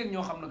 am na jigéen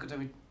ñoo xam ne que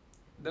tamit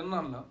dañ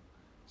naan la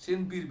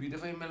seen biir bi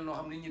dafay mel noo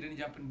xam ne nit ñi dañuy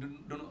jàpp ne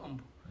dañu ëmb.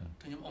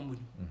 te ñoom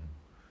ëmbuñu.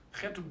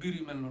 xeetu biir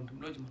yu mel noonu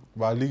tamit loo ci mën.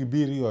 waaw léegi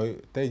biir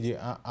yooyu tey jii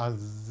en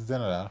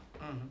général.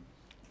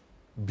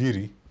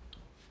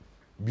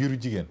 biiru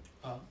jigéen.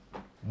 waaw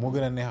moo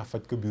gën a neex a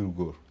faj ko biiru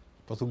góor.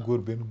 parce que góor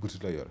benn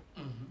butit la yor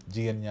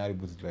jigéen ñaari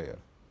butit la yor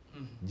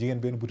jigéen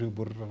benn butit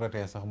bu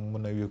ratee sax mu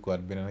mën a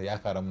wékkuwaat beneen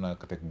yaakaaram mën naa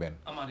ko teg benn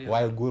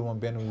waaye góor moom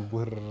benn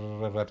bu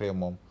ratee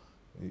moom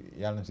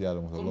yàlla na ci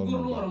yàlla mosal loolu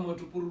moom war a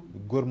moytu pour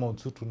góor moom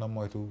surtout na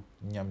moytu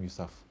ñam yu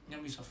saf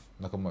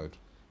na ko moytu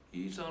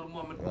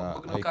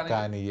waaw ay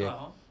kaani yeeg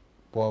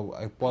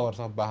ay poowar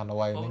sax baax na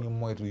waaye nañu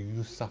moytu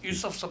yu saf yu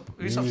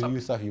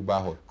saf yu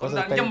baaxul parce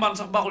que njambaan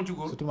sax baaxul ci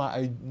góor surtout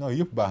ay non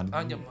yëpp baax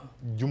na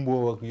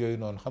jumboo ak yooyu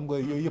noonu xam nga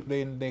yooyu yëpp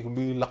day nekk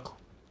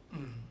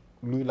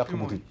luy lakk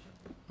butit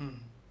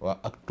waaw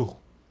ak tux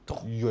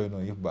yooyu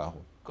noonu yëpp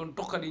baaxul kon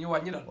tuxkat yi ñu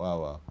wàññi daal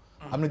waaw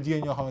am na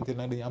jigéen ñoo xamante ne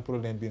nag dañu am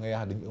problème bi nga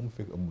yaakaar dañu ëmb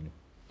fekk ëmbuñu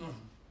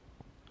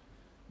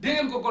dégg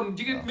ngeen ko kon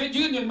jigéen mais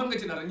jigéen ñooñu mën nga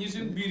ci dara ñi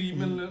seen biir yi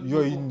mel na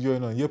yooyu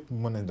noonu yëpp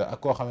mën nañ dara ak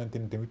koo xamante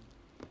ni tamit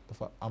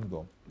dafa am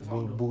doom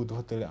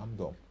dafa tële am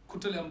doom ku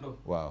tële am doom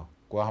waaw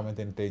koo xamante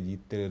ni tey jii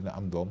tële na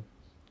am doom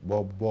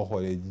boo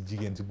xoolee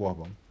jigéen si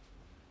boppam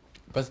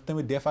parce que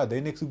tamit des fois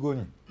day nekk si góor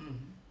ñi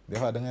des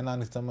fois da ngay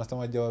naan sama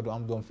jabar du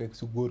am doom fekk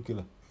si góor ki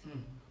la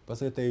parce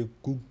que tey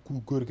ku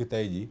góor ki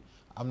tey jii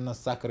am na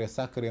sacré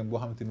boo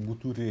xamante ni bu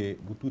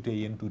tuutee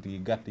yenn tuuti yi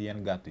gàtt yi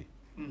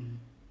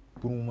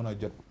pour mu mën a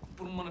jot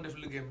pour mu mën a def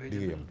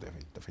liggéeyam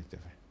dafay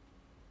jafe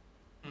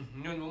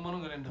ñooñu moom mën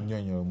nga leen dara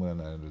ñooñu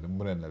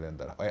mën na leen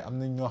dara waaye am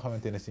na ñoo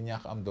xamante ne si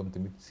ñàkk am doom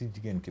tamit si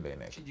jigéen ki lay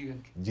nekk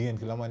jigéen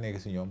ki la ma nekk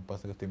si ñoom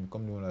parce que tamit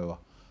comme ni ma lay wax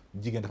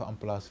jigéen dafa am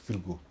place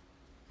frigo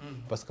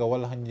parce que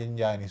wala xam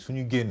njaani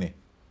suñu génnee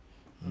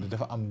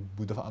dafa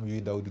am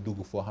yuy daw di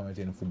dugg foo xamante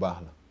ne fu baax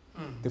la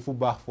te fu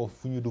baax foofu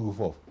fu ñu dugg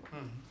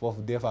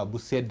foofu des fois bu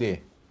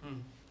seddee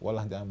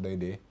wala njaan day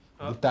dee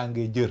bu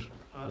tàngee jër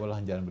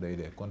wala njaan bi day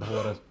dee kon dafa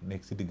war a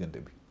nekk si diggante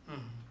bi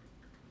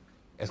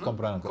est-ce que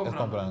comprendre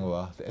nga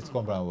wax te est-ce que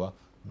comprendre nga wax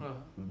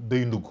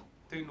day ndugg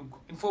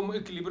il faut mu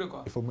équilibrer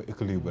quoi il faut mu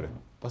équilibrer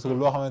parce que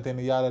loo xamante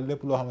ni yàlla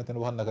lépp loo xamante ni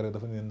wax na ko rek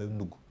dafa ne na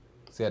ndugg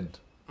sedd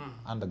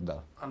ànd ak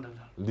daal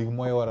léegi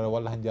mooy waral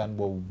wala njaan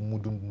boobu mu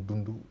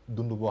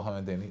dund boo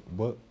xamante ni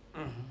ba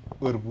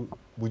heure bu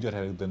jotee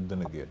rek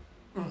dana génn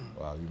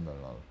waaw yu mel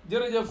noonu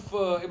jërëjëf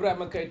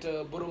Ibrahima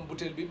Keita borom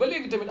Bouteille bi ba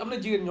léegi tamit am na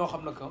jigéen ñoo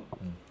xam ne que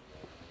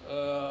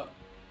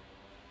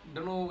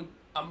danoo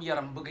am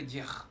yaram bëgg a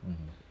jeex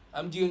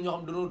am jigéen ñoo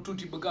xam danoo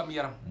tuuti bëgg am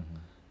yaram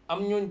am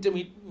ñooñ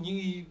tamit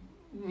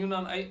ñu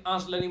naan ay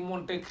ans la ni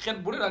monté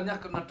xeet bu dee daal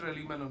ñàkk naturel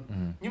yu mel noonu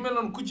ñu mel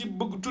noonu ku ci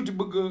bëgg tuuti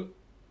bëgg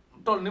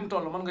toll ni mu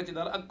toll mën nga ci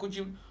dara ak ku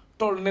ci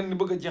toll nen ni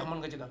bëgg a jeex mën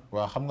nga ci dara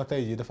waaw xam nga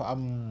tey ji dafa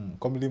am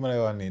comme li ma lay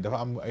wax nii dafa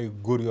am ay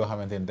góor yoo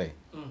xamante ni tey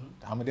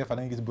xam nga des fois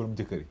da nga gis borom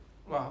jëkkër yi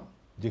waaw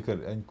jëkkër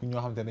ku ñoo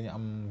xamante ne dañu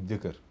am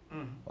jëkkër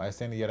waaye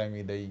seen yaram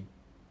yi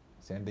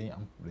dañu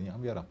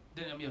am yaram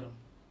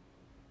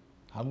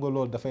xam nga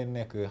loolu dafay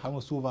nekk xam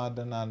nga souvent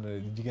danaan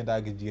jigéen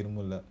daa gis jigéen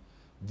mun la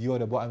di yow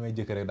de boo amee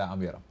jëkkër rek daa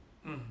am yaram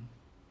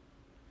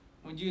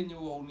mooy jigéen ñi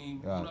wow nii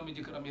bu amee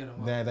jëkkër am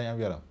yaram dañu am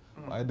yaram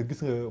waaye da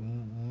gis nga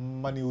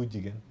maniwu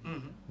jigéen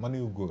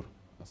maniwu góor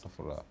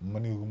astafurlah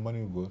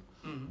maniwu góor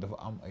dafa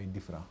am ay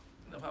différent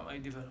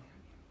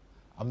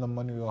am na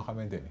maniw yoo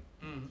xamante ni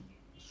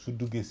su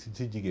duggee si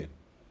jigéen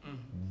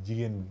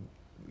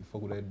il faut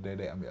que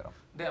day am yaram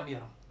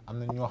am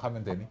na ñoo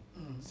xamante ni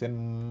seen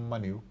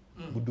maniw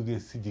bu duggee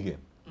si jigéen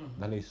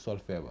da lay sol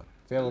feebar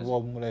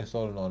boobu mu lay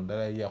sol noonu da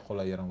lay yàqu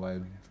la yaram waaye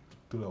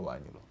du la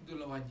wàññi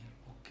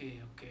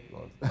ok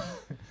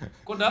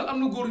kon daal am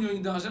na góor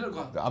ñooñu danger la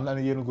quoi am na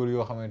yenn góor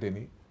yoo xamante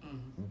ni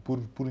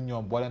pour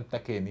ñoom boo leen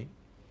takkee ni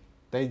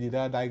tey jii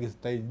daa gis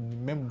tey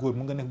même góor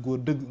mu nga nekk góor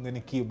dëgg nga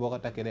ni kii boo ko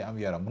takkee day am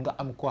yaram mun nga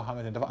am koo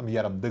xamante ni dafa am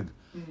yaram dëgg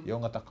yow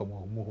nga takk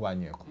mu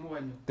wàññeeku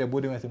te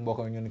boo demee si mbokk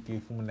mi ñu ne kii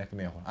fu mu nekk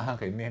neexul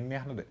kay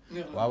neex na de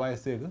waaw waaye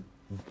seega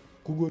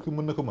ku góor ki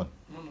mën na ko mën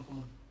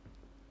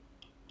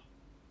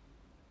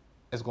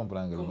est-ce que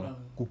comprendre nga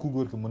ku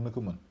góor ki mën na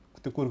ko mën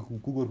te ku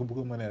góor ki bu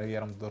ko mënee rek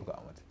yaram door ko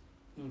amati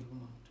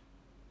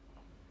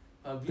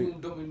waaw bii moom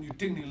domaine yu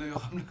technique la yoo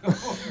xam ne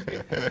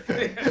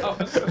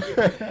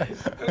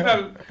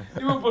daal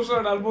li ma bëgg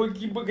solo daal mooy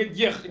ki bëgg a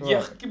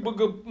jeex ki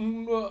bëgg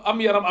a am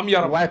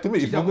yaram waaye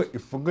tamit il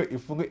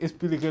faut nga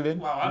expliquer leen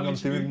ñoom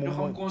tamit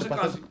moom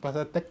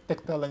parce que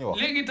Tektal la ñu wax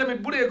léegi tamit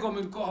bu dee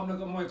comme koo xam ne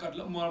que mooykat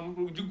la maanaam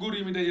góor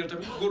yi mi dajeel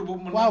tamit góor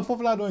boobu mën waaw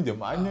foofu laa doon jëm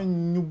ñooñ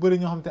ñu bëri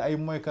ñoo xam te ay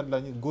mooykat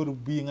lañu góor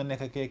bii nga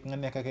nekk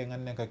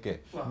kee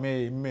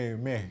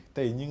mais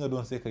tey ñi nga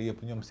doon sekk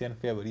yëpp ñoom seen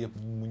feebar yëpp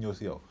mu ñëw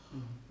si yow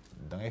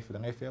da ngay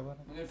feebar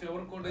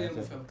koo dajal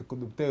mu feebar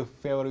te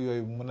feebar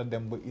yooyu mën a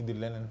dem ba indi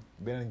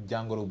beneen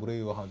jàngoro bu rëy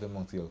yoo xam ne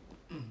moom si yow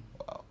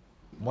waaw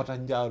moo tax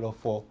njaaloo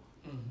foo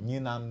ñii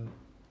naan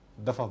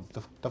dafa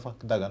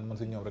dagan man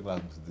si ñoom rek laa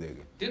mos a dégg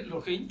déet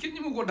loolu kay kenn ñi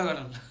mu ko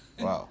daganal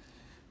waaw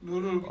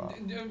loolu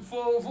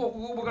foo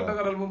ko bëgg a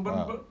daganal moom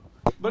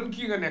ban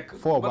kii nga nekk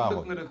foo ban baaxul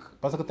dëkk nga dëkk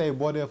parce que tey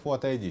boo dee foo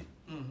tey ji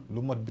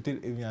lu mat bitil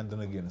évian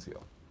dana génn si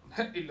yow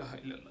ilaha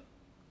illallah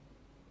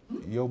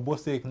yow boo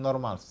seeg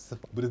normal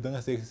bris da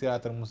nga seeg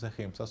siraatal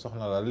mustaqiim sa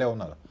soxna la lew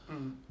na la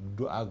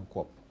du àgg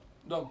kopp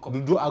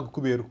du àgg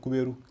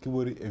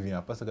kubéeru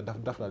évian parce que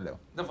daf la lew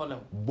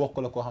bokk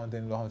la koo xamante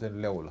ni loo xamante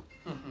ni lew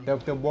la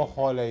te boo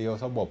xoolee yow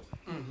sa bopp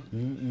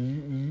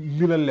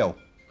li la lew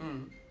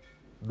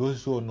doo si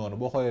soo noonu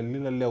boo xoolee li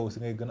la lew si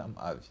ngay gën a am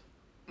avis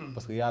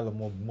parce que yàlla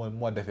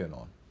moo defee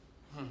noonu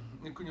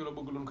nit ku ñu la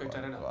bëgg luñ koy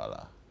tere daal voilà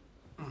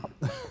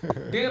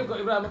dégg ngeen ko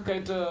Ibrahima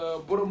Keita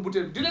borom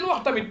Bouteille di leen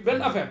wax tamit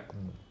benn affaire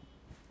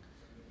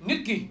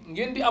nit ki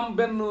ngeen di am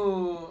benn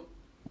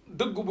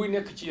dëgg buy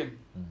nekk ci yéen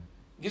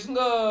gis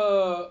nga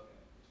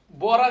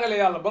boo ragalee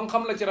yàlla ba nga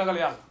xam la ci ragal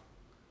yàlla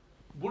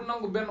bul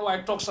nangu benn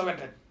waaye toog sa wet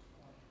rek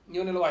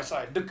ñëw ne la waaye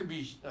saa dëkk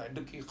bii waaye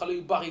dëkk yi xale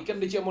yu baax yi kenn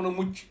da cee mën a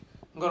mucc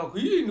nga ne ko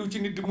yii nu ci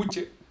nit di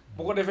mucce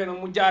bu ko defee nag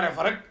mu jaaree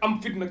fa rek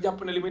am fit nag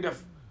jàpp ne li muy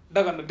def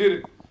dagan na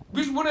déedéet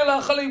bis bu ne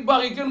la xale yu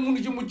baax yi kenn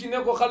mënu ci mucc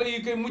ne ko xale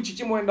yi koy mucc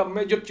ci mooy ndam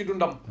mais jot ci du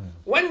ndam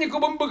wàññi ko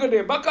ba mu bëgg a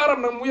dee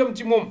bakkaaram nag mu yem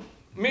ci moom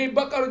mais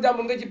bakkaaru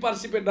jàmm nga ci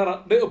participer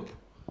dara day ëpp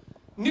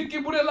nit ki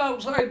bu ne la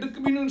saa dëkk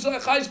bi ñun saa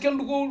xaalis kenn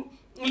du ko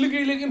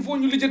liggéey léegi il faut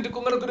ñu lijjanti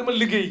ko nga ne ko demal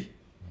liggéey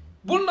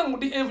bul nangu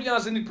di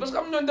influencer nit parce que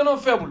am ñooñu danoo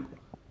faible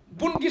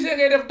buñ gisee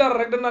ngay def dara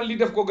rek danaan lii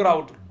def ko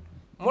garaawut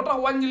moo tax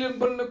wàññi leen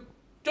ba nag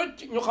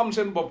cocc ñu xam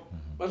seen bopp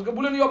parce que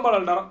bu leen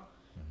yombalal dara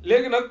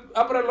léegi nag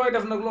après looy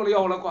def nag loolu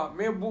yow la quoi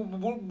mais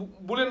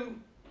bu leen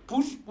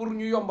pousse pour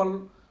ñu yombal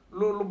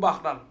lu baax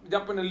daal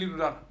jàpp ne lii du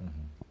dara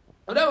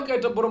Ibrahima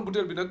Keita borom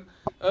Bouteille bi nag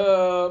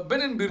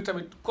beneen mbir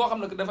tamit koo xam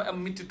ne que dafa am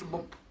mititu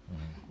bopp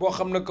boo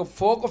xam ne que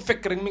foo ko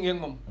fekk rek mi ngi ak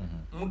moom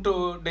mu të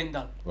deñ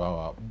daal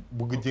waaw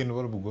bu jigéen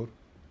wala bu góor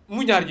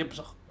mu ñaar ñëpp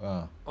sax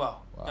waaw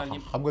ñaar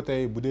ñëpp xam nga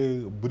tey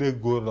bu dee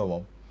góor la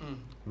moom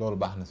loolu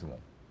baax na si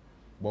moom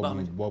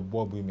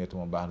boobu buy metti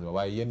moom baax na si moom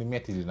waaye yenn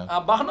metti di nag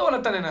baax na wala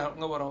tane na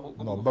nga war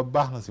a non ba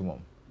baax na si moom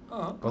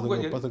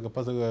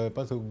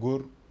parce que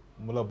góor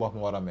mu la bopp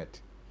ma war a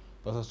metti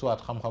parce que soit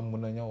xam-xam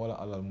mun na ñëw wala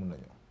alal mun na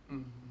ñëw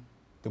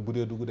te bu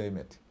dee dugg day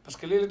metti parce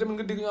que léeg-léeg tamit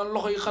nga dégg naan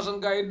loxo yi xasan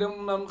gars yi dem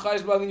naan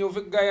xaalis baa ngi ñëw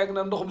fekk gars yi ak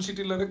naan ndoxum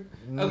siti la rek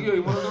ak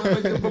yooyu mën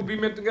na dama bopp bi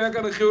metti nga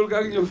yaakaar ne xéwal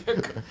gaa ngi ñëw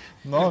fekk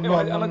non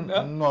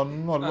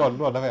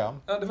loolu dafay am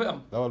dafay am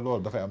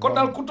loolu dafay am kon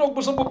daal ku toog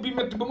ba sa bopp bi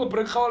metti ba mu ëpp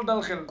rek xawal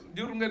daal xel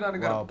jurul ngay naan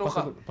garab toog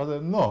xaal parce que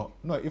non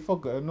il faut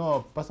que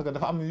non parce que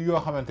dafa am yoo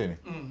xamante ni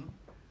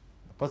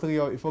parce que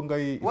yow il faut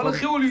ngay wala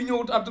xéwal yu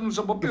ñëwut attanul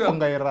sa bopp il faut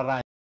ngay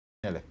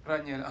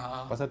ràññeele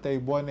ah. parce que tey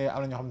boo nee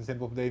am na ñoo xam ne seen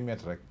bopp day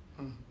métti rek.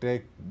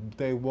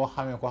 tey boo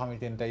xamee koo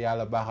xamante ni tey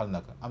yàlla baaxal na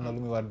ko am na lu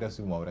muy war a def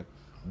si moom rek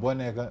boo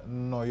nee que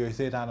non yooyu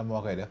seytaane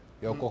moo koy def.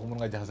 yow kooku mën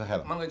nga jaxe sa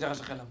xelam. mën nga jaxe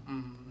sa xelam.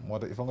 moo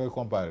tax il faut ngay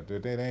comparer te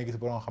tey da ngay gis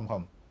borom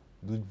xam-xam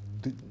du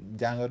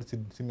jàngat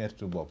si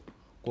métti bopp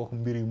kooku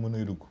mbir yi mën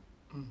a dugg.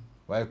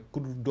 waaye ku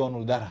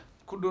doonul dara.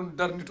 ku doon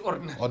dara nit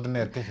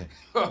ordinaire kese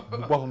bu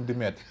boppam di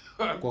métti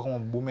kooku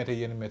moom bu méttee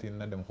yenn métti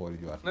na dem xooli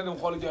jiwaat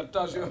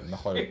tension na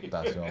xooli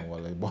tension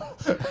wala bon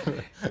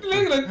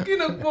léegi nag kii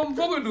nag moom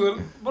foo koy dugal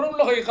borom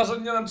loxo yi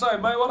xasan ñanaan saa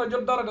yi bàyyi war a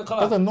jot dara de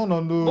xalaat parce que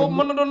non boobu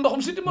mën na doon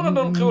ndoxum siti mën na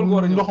doon xéwal ko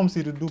war a ñëw ndoxum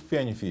siti du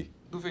feeñ fii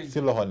si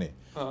loxo nii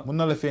mun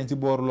na la feeñ si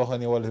booru loxo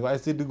nii wala waaye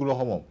si diggu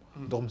loxo moom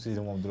ndoxum siti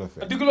moom du la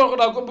feeñ diggu loxo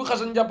daal comme bu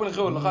xasan jàpp ne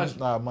xéwal la xaalis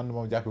waaw man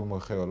moom jàppe bu ma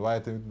xéwal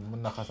waaye tamit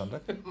mën na xasan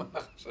rek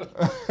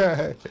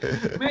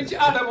mais ci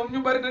aada moom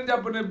ñu bari dañ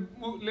jàpp ne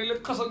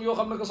léeg-léeg xasan yoo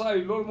xam ne que saa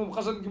yi loolu moom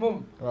xasan gi moom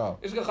waaw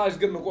est-ce que xaalis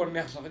gën na koo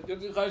neex sax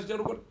xaalis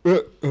jaru ko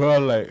de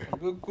wallaay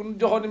kun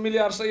joxoon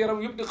milliard sa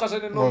yaram yëpp di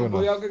xasane noonu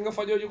boo yàgg nga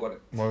fajoo ji ko de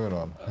moo ngi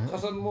noonu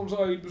xasan moom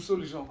saa yi du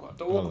solution quoi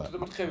te woo ko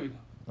tamit xewi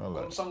na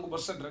kon sangu ba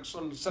set rek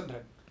sol set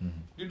rek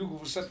di dugg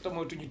fu set te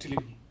moytuñu tilim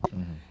yi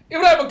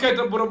Ibrahima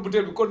Keita borom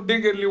Bouteille bi kon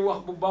dégg ngeen li wax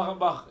bu baax a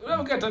baax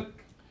Ibrahima Keita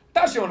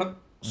tension nag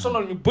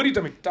sonal ñu bëri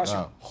tamit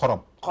tension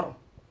xorom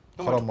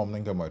moom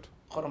nañ ko moytu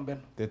xorom benn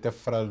te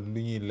faral lu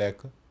ñuy lekk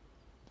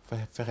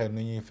fexe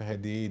nu ñuy fexe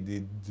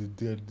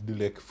di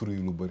lekk fruit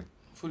lu bëri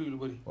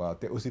waaw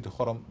te aussi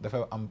xorom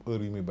dafay am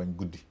heure yu muy bañ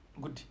guddi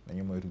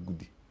nañu moytu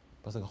guddi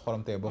parce que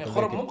xorom tey boo ko lekkee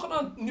xorom moom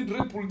xanaa nit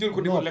rek pour jël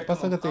ko di ko lekk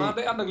parce que tey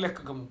day ànd ak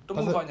lekk ga moom te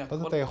mënu faa ñàkk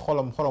parce que tey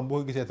xorom boo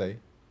ko gisee tey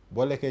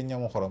boo lekkee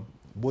ñamu xorom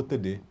boo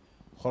tëddee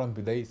xorom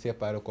bi day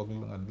séparé kook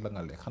la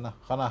nga lekk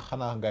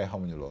xanaa gars yi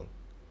xamuñu loolu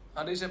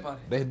day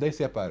séparé day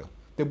séparé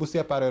te bu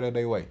séparé rek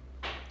day woy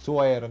su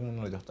woyee rek mën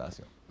na la jox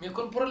tension mais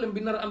kon problème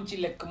bi nar a am ci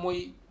lekk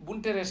mooy buñ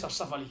teree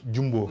saf-safal yi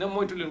jumbo ne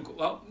moytu leen ko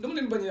waaw dama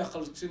leen bañ a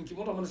yàqal seen kii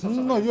moo tax ma ne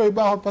saf-safal non yooyu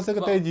baaxul parce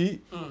que tey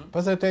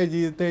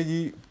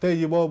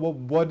jii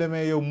boo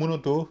demee yow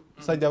mënatoo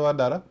sa jabar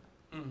dara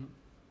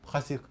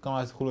xas yi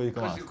commencé xuloo yi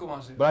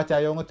commencé balaa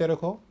caa yow nga tere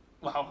ko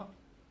waaw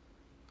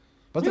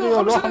parce que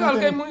yow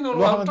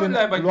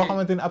loo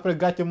xamante ni après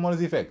gàcce moo la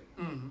si fekk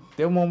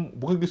te moom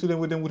bu ko gisulee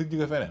nga dem wuti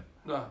jigéen feneen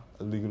waaw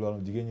léegi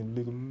loolu jigéen ñi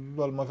léegi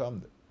loolu moo fi am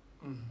de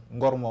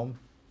ngor moom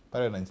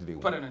pare nañ ci léegi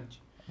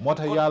moo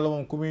tax yàlla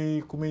moom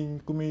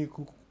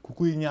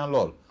kuy ñaan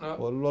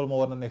loolu moo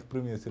war na nekk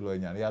premier si looy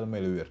ñaan yàlla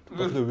may la wér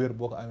parce que wér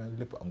boo ko amee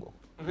lépp am nga ko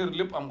wér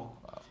lépp am nga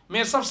ko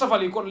mais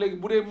saf-safal yi kon léegi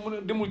bu dee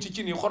mun demul ci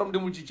cin yi xorom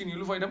demul ci cin yi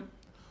lu fay dem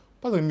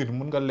parce que nit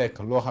mun nga lekk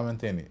loo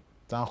xamante ni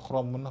sans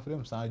xorom mun na fa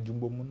dem sans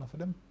jumbo mun na fa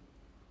dem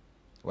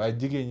waaye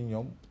jigéen ñi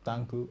ñoom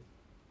tant que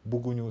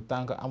bugguñu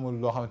tant que amul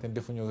loo xamante ni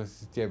defuñu ko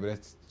si ceeb rek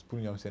pour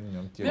ñoom seen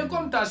ñoom ceeb mais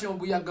comme tension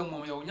bu yàgg ak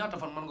moom yow ñaata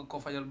fan mën nga koo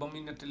fajal ba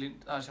muy nettali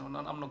tension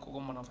naan am na ko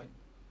mën a faj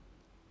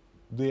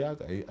du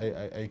yàgg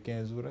ay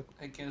 15 jours rek.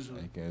 ay 15 jours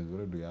ay 15 jours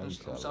rek du yàgg.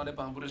 incha allah ça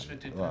dépend bu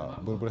respecté. waaw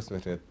bu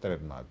respecté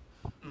traitement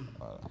bi.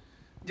 voilà.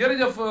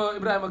 jërëjëf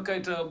Ibrahima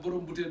Keita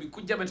borom Bouteille bi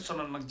ku jabet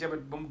sonal nag jabet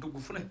ba mu dugg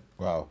fu ne.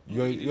 waaw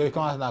yooyu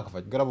commencé naa ko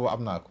faj garab boobu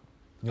am naa ko.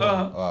 ñëw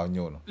na waaw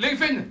ñëw na. léegi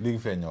feeñ na. léegi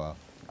feeñ na waaw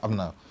am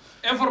naa ko.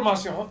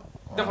 information.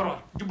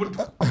 defarwaat jubbantu.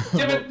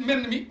 jabet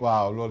mel mi.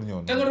 waaw loolu ñëw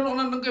na. te nga doon wax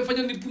naan da nga koy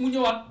fajal nit ki mu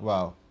ñëwaat.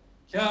 waaw.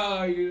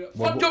 yaa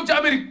Fatou Diop ci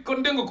Amérique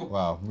kon dégg nga ko.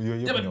 waaw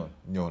yooyu yëpp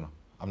ñëw na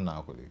am naa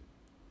ko léegi.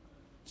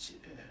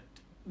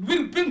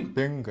 wér péng.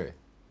 péng kay.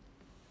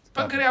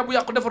 pancréas bu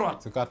yàqu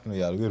defarwaat. si kàttanu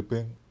yàlla wér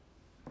péng.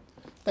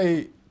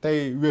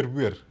 tey wér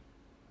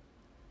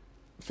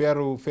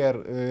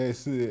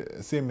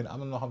sémmiñ am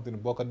na noo xam te ni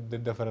boo ko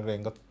defaree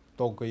nga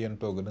togg ko yenn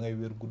togg da ngay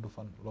wér gudd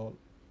fan lool.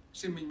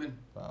 sémmiñ men.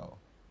 waaw.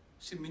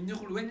 sémmiñ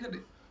ñëxul weñ la de.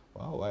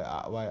 waaw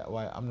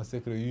waaye am na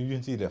secret yu ñu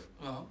ciy def.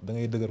 waaw da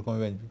ngay dëgër comme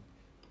weñ bi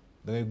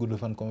da ngay gudd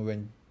fan comme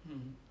weñ bi.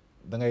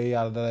 da ngay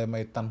yàlla da lay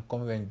may tan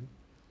comme weñ bi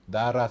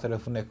daa raatale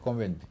fu nekk comme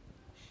weñ bi.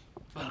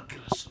 barke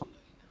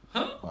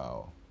Rasulullah.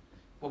 waaw.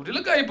 boobu di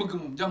la gaa yi bëgg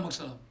moom jàmm ak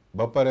salaam.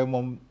 ba pare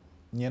moom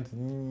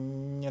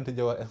ñeent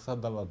jabar est sax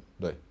dal la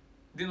doy.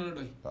 dina la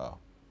doy. waaw.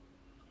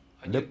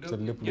 lépp sa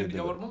lépp ñeent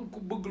jabar moom ku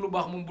bëgg lu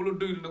baax moom bu la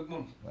doyul nag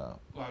moom.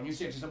 waaw ñu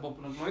seeti sa bopp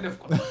nag mooy def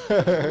ko.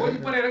 boo ñu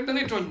paree rek da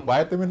ngay tooñ moom.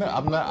 waaye tamit nag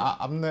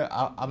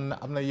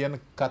am na yenn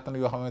kàttan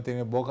yoo xamante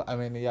ni boo ko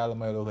amee ni yàlla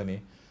may loo ko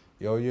nii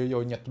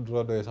yow ñett du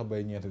la doy sax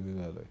bay ñeent du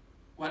la doy.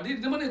 waaw di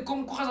dama ne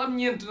comme ku xas am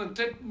ñeent nag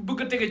te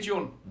bëgg a tege ci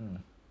yoon.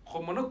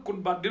 xaw ma nag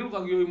kun baat dilul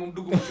ak yooyu moom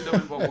dugguma ci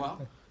domaine boobu waaw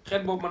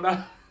xeet boobu man daal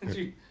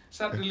ci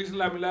sart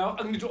l'islam yi laa wax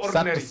ak nitu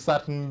ordinaire yi.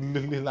 sart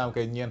l'islam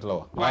kay ñeent la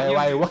wax.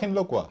 waaye waxin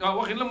la quoi. waaw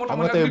waxin la moo tax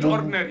ma ne nitu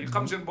ordinaire yi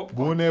xam seen bopp.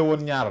 bu mu nee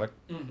woon ñaar rek.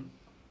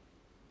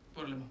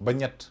 problème ba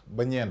ñett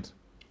ba ñeent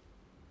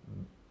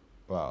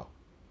waaw.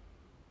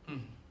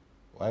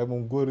 waaye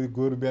moom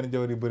góor benn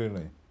jabar yi bëri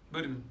nañu.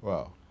 bëri nañu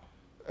waaw.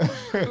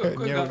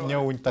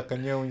 ñëwuñ takk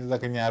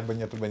ñaar ba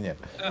ñett ba ñeent.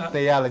 te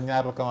yàlla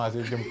ñaar la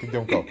commencé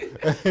jëm kaw.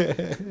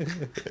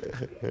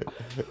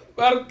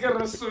 barke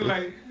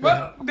Rasulaay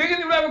ba dégg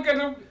ngeen Ibrahima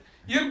Keita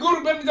yéen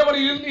góoru benn jabar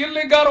yi yéen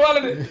lay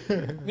gaaruwaale de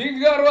mi ngi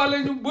gaaruwaale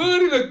ñu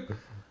bëri nag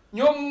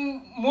ñoom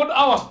Modou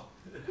Awa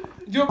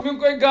Diop mi ngi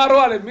koy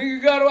gaaruwaale mi ngi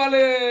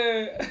gaaruwaale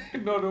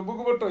non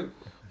bëgguma tooñ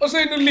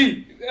Ousseynou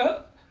lii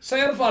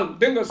Sayer Fall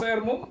dégg nga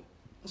Sayer moom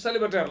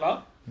célibataire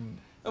la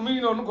mi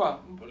ngi noonu quoi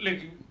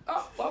léegi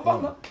waaw baax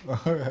na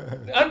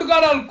en tout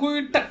cas daal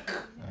kuy takk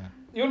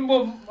ñun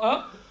moom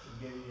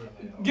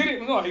giri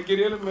non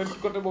giri la mais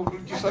côté boobu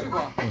du ci sori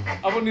quoi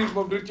avenir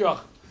boobu du ci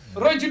wax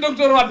roy ci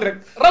docteur Wade rek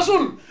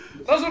rasul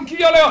kii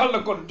yow lay waxal la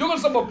kon jógal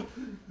sa bopp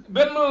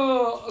benn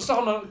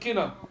soxna kii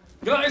na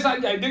grand Issa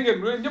Ndiaye dégg ngeen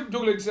loolu ñëpp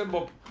jóg leen ci seen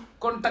bopp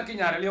kon takki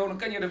ñaareel yow na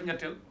kañ def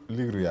ñetteel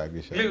léegi du yàgg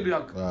léegi du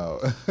yàgg waaw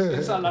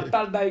incha allah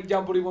taal daay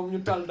jàmbur yi moom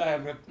ñu taal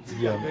daayam rek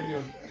benn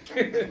yoon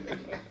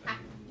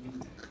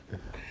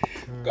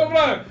comme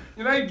la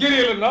ñu nay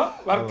gérée la na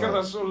barke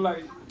Rasulullah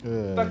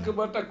takk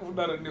ba takk fu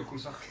dara nekkul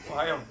sax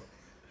waa yow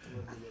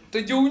te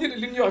jëwuñu de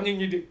li ñuy wax ñu ngi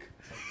ñuy dégg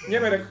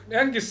ñeme rek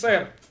yaa ngi gis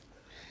Sayer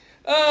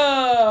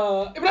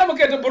Ibrahima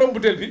Keita borom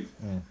Bouteille bi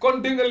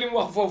kon dégg nga li mu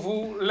wax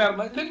foofu leer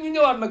na léegi ñu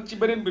ñëwaat nag ci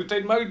beneen mbir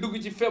tey maa ngi dugg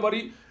ci feebar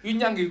yi yu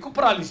ñàng yi ku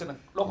paralysé nag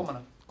loo ko mën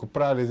a ku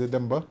paralysé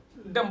dem ba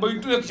yu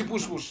nekk ci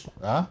puus-puus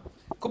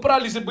ku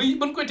paralysé ba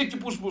ban koy teg ci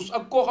puus-puus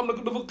ak koo xam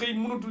ne dafa xëy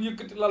mënatul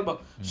yëkkati lal ba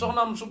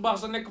soxnaam su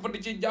baax sa nekk fa di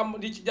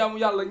ci jaamu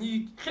yàlla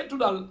ñi xeetu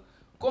daal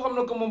koo xam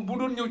ne que moom bu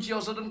doon ñëw ci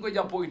yow sax dañ koy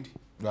jàppoo indi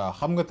waaw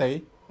xam nga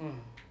tey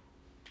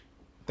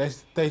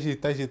tey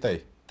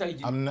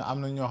ji am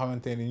na ñoo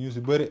xamante ni ñu si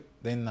bëri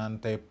dañ naan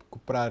tey ku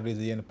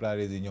paralysé yenn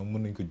paralysé yi ñoom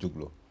mën nañ ko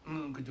jógloo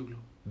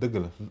dëgg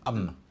la am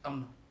na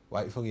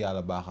waaye il faut que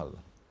yàlla baaxal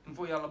la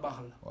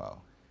waaw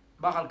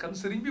baaxal kan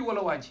sëriñ bi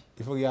wala waa ji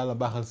il faut que yàlla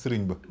baaxal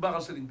sëriñ ba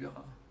baaxal sëriñ bi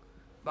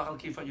baaxal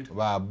kii fajute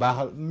waaw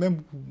baaxal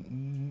même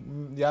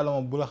yàlla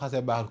moom bu la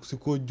xasee baaxal si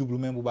koo jublu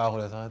même bu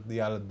baaxulee sax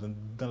yàlla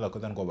dina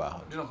ko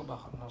baaxal dina ko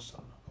baaxal masha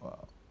Allah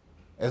waaw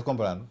est-ce que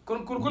comprendre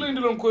kon ku la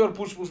indiloon ko yor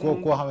pousse-pousse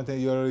koo xamante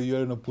ni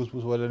yore na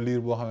pousse-pousse wala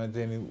liir boo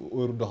xamante ni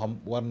heure doxam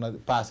war na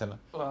passé na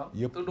waaw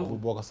yëpp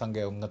boo ko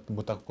sangee nga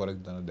bu takk ko rek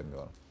dana dem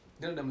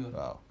yoon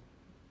waaw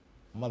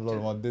man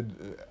loolu moom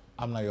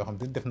am na yoo xam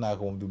te def naa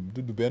ko moom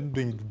du benn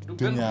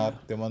du ñaar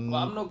te man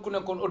waaw am na ku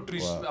nekkoon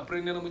autriche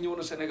après nee na ma ñëw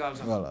na Sénégal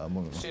sax voilà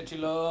seeti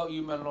la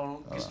yu mel noonu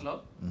gis la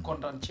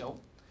kontaan ci yow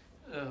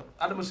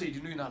Adama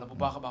Seydi nuyu naa la bu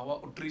baax a baax waa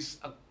autriche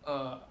ak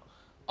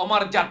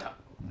Omar Diatta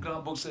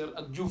grand boxeur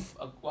ak Diouf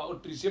ak waa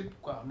autriche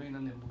yëpp quoi nuyu na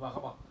leen bu baax a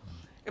baax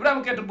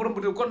Ibrahima Keita borom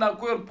Bouteille kon daal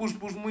ku yor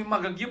pousse-pousse muy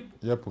mag ak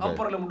yëpp am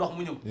problème mu dox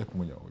mu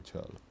ñëw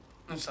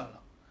incha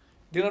allah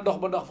dina dox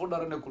ba dox fu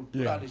dara nekkul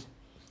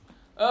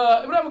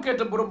Ibrahima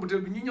Keita borom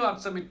Bouteille bi ñu ñëwaat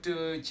tamit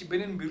ci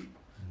beneen mbir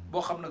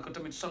boo xam ne que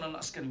tamit sonal na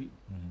askan wi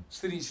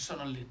sëriñ si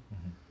sonal leen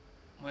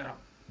mooy rab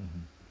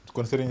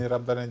kon sëriñ yi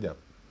rab dana jàpp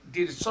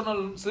déedéet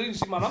sonal sëriñ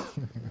si maanaam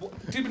bu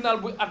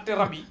tribunal buy àtte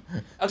rab yi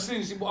ak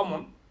sëriñ si bu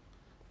amoon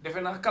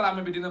defe naa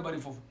kalaame bi dina bari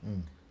foofu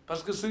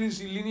parce que sëriñ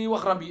si li ñuy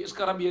wax rab yi est-ce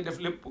que rab yee def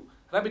lépp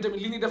rab yi tamit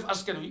li ñuy def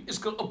askan wi est-ce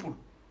que ëppul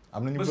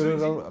am na ñu bëri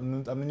rab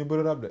am na ñu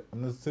bëri rab de am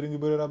na sëriñ yu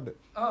bëri rab de.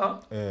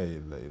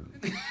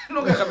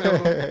 noo koy xamee yow.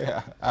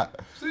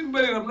 sëriñ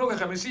bëri rab noo koy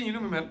xamee si ñu nu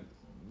mu mel.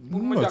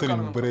 pour ma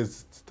jàkkaarloo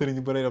sëriñ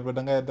yu bëri rab la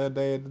da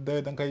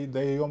ngay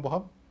day yomb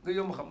xam. nga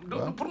yomb xam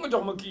pour nga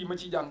jox ma kii ma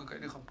ciy jàng kay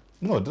di xam.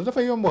 non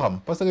dafay yomb xam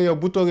parce que yow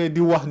bu toogee di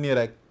wax nii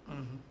rek.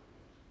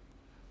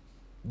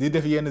 di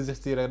def yenn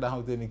gestes yi rek daa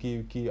xamante ni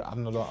kii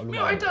am na loo am. mais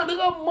ay temps da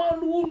ngaa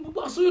maandu woon bu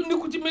baax su yoon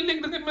nekku ci mais léegi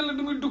da nga mel ne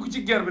da ngay dugg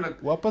ci guerre bi nag.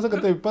 waaw parce que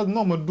tey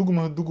non man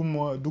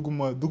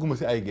dugguma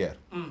si ay guerre.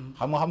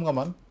 xam nga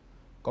man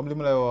comme li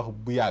ma lay wax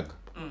bu yàgg.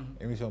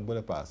 émission bu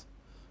la paase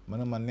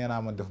man nee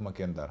naa man def ma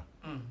kenn dara.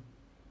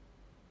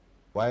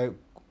 waaye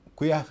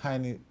ku yaakaar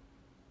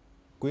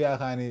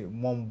ni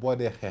moom boo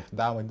dee xeex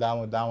daa ma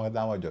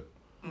jot.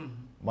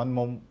 man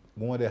moom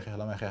bu ma dee xeex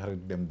damay xeex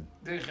rek dem.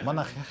 man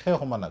nag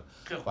xeexu ma nag.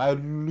 waaye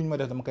luñ ma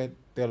def dama koy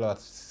delloowaat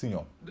si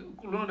ñoom.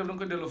 loolu def dama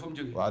koy delloo fa mu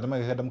jógee. waaw dama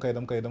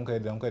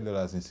koy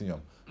delloowaat si ñoom.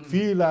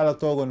 fii laa la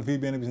toogoon fii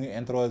benn bis nga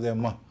introsé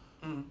ma.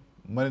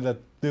 ma ne la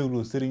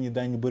déglu sëriñ yi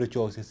daañu bëri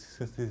coow si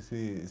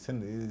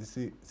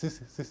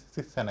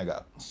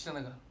Sénégal.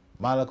 Sénégal.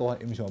 maa la ko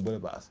wax émission bëri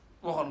baas.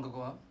 waxoon nga ko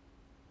waaw.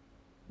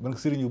 donc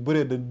sëriñ yu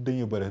bëree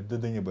dañuy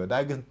bëri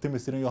daa gis tamit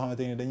sëriñ yoo xamante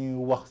ni dañuy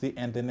wax si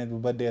internet bi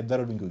ba dee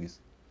dara duñ ko gis.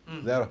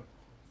 zéro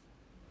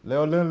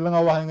loolu la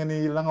nga wax nga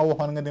ni la nga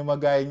waxoon nga ni ma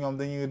gars yi ñoom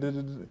dañuy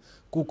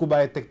ku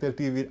bàyyi Tektal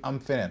TV am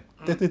feneen.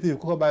 Tektal TV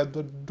ku ko bàyyi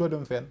doo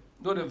dem fenn.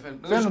 doo dem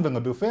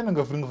fenn fenn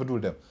nga fa dul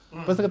dem.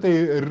 parce que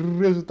tey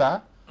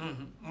résultat.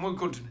 mooy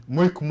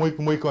continuer.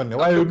 mooy continuer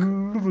waaye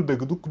lu dul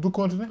dëgg du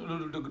continuer. lu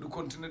dul dëgg du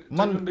continuer.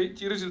 man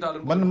ci résultat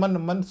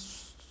man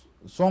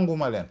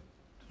songuma leen.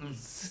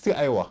 si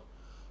ay wax.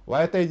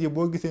 waaye tey jii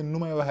boo gisee nu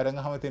may waxee rek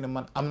nga xamante ne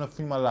man am na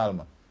fu ñu ma laal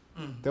man.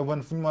 te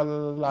man fu ñu ma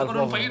laal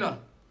foofu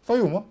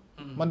fayu ma.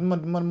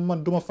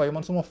 man du ma fay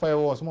man su ma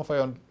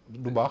fayoon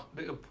du baax.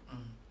 day ëpp.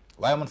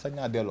 waaye man sañ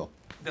naa delloo.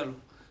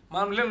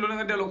 maanaam leen lu ne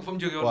nga delloo ko fa mu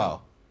jógee woon. waaw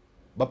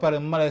ba pare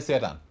ma lay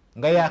seetaan.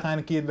 nga yaakaar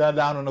ne kii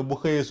daanu na bu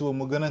xëyee suba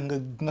mu gën a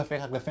nga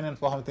fekk ak feneen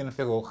foo xamante ne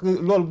fekkoo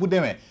loolu bu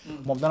demee.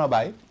 moom dana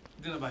bàyyi.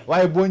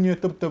 waaye boo ñëwee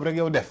tëb rek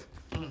yow def.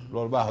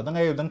 loolu baax da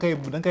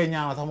nga koy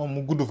ñaanal sax moom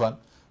mu gudd fan.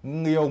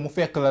 yow mu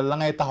fekk la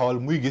ngay taxawal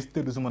muy gis te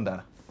du su mën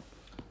dara.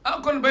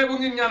 kon bay boo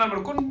ngeen ñaanal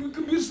ma kon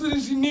biir sëriñ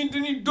si nii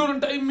dañuy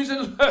doonante ay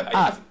missel.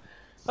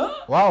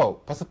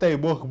 waaw parce que tey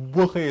boo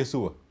xëyee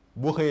suba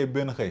boo xëyee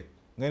benn xëy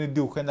nga ne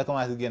diw kañ la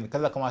commencé génn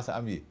kañ la commencé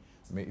am yi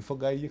mais il faut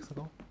gars yi yëg sa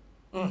kaw.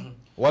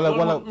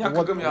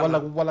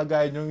 wala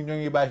gars yi ñoo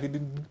ngi bàyyi fi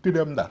di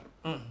dem ndar.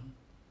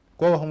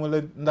 koo wax mu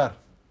la ndar.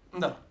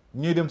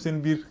 ñuy dem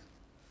seen biir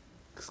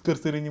kër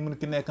sëriñ ñi mun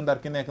ki nekk ndar.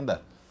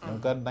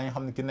 donc dañu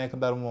xam ne ki nekk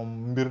ndar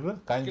moom mbir la.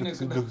 ki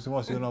nekk ndar si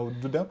ma sinon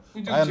du dem.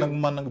 waaye nag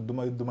man nag du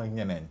ma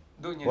ñeneen.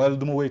 wala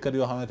du ma woykat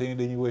yoo xamante ni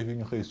dañuy woy fi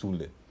ñu xëy suul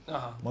de.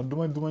 man du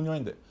ma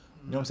ñooñ de.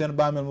 ñoom seen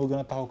baameel moo gën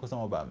a taxaw ko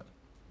sama baameel.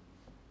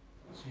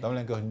 dama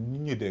leen ko wax nit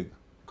ñi dégg.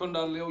 kon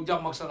daal yow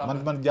jàmm ak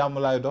salaam man jàmm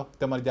laay dox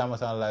te man jàmm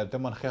salaam laay dox te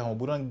man xeex ma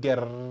bu doon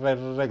guerre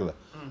rek la.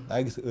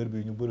 daa gis heure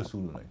bii ñu bëri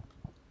suulu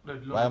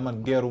nañu. waaye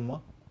man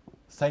guerruma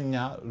sañ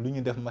naa lu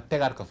ñu def ma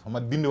tegaat ko fa ma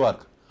dindiwaat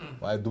ko.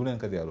 waaye du leen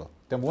ko delloo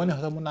te bu ma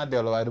neexee sax mën naa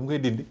delloo waaye dama koy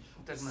dindi.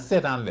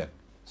 seetaan leen.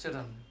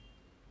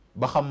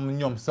 ba xam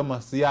ñoom sama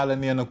yàlla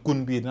nee na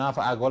kun bii dinaa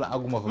fa àgg wala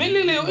àgguma fa. mais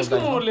léeg-léeg yow est-ce que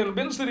mënoo leen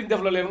benn sëriñ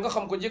def la leen nga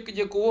xam ko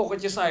jékki-jékki woo ko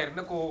ci saayir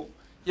ne ko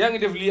yaa ngi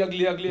def lii ak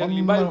lii ak lii ak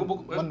lii bàyyi ko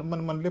bëgg.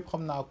 man lépp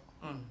xam naa ko.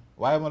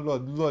 waaye man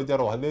loolu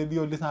jar wax léegi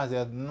yow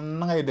licencié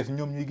na ngay def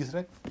ñoom ñuy gis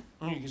rek.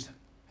 ñuy gis rek.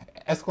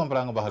 est-ce que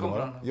comprendre nga baax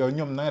dama yow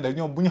ñoom na ngay def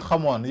ñoom bu ñu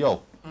xamoon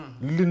yow.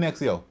 li nekk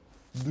si yow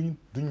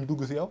duñ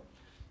dugg si yow.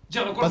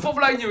 jërëjëf kon foofu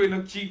laay ñëwee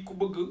nag ci ku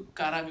bëgg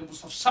kaaraange bu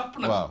saf sàpp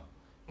nag. waaw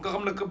nga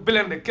xam ne que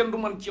blindé kenn du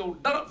man ci yow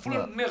dara. fu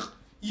la neex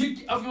yéeg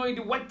ci avion yi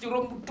di wàcc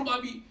romb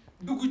tubaab yi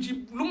dugg ci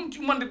lu mu ci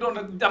mën di doon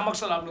rek jàmm ak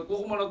salaam nag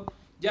waxuma nag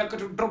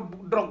jaaykatu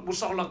drogue bu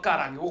soxla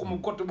kaaraange waxuma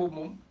côté boobu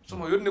moom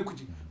sama yoon nekku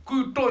ci.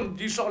 kuy tooñ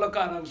di soxla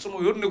kaaraange sama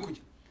yoon nekku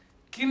ci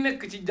ki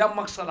nekk ci jàmm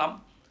ak salaam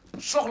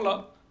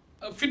soxla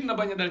fitna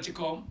bañ a dal ci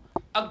kawam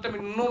ak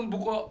tamit noonu bu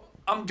ko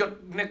am jot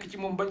nekk ci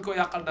moom bañ ko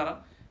yàqal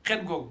dara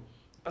xeet googu.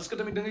 parce que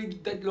tamit da ngay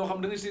daj loo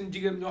xam da ngay seen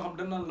jigéen ñoo xam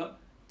dañ naan la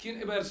kii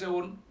hébergé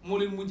woon moo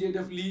leen mujjee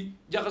def lii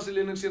jaxase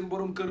leen ak seen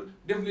borom kër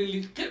def leen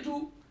lii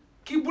xeetu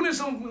kii bu ne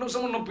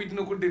sama nopp yi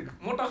dina ko dégg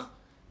moo tax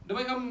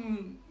damay am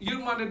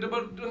yërmande da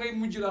ngay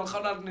mujj daal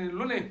xalaat ne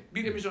lu ne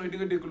biir émission yi di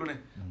nga dégg lu ne.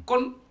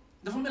 kon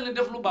dafa mel ne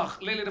def lu baax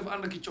léeg-léeg dafa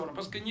ànd ak i coono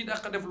parce que ñi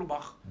dàq def lu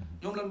baax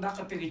ñoom lañ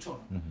dàq tegi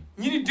coono.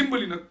 ñi ni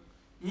dimbali nag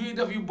ñuy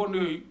def yu bon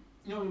yooyu.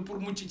 ñooñu pour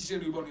mucc ci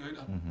seen yu bon yooyu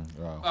daal.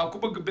 waaw ku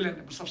bëgg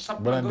blende bu saf sap.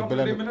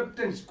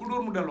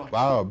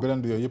 waaw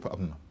blende yooyu yëpp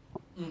am na.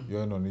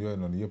 yooyu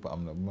noonu yëpp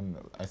am na man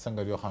ay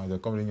sangat yoo xamante ne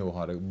comme li ñu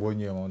waxoon rek boo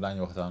ñëwee moom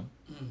daañu waxtaan.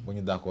 bu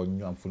ñu d'accord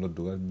ñu am fu la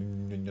dugal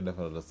ñu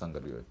defal la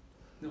sangat yooyu.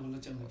 defal la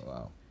cangat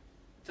waaw.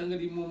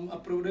 cangat yi moom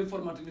après day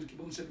formaté nit ki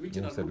ba mu set wicc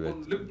daal bu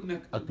bon lépp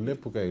nekk. ak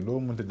lépp kay loo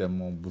mënti dem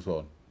moom bu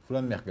soon fu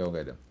la neex yow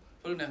ngay dem.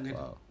 fu la neex ngay dem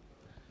waaw.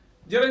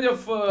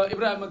 jërëjëf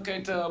Ibrahima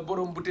Keita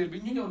borom Bouteille bi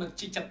ñu ñëw nag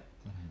ci cat.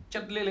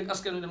 cat léeg-léeg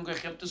askan wi dañ koy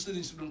xeeb te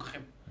sëriñ si duñ ko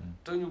xeeb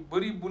te ñu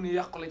bëri bu ñu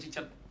yàqule ci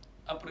cat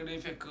après day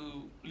fekk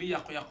li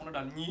yàqu-yàqu na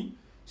daal ñii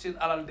seen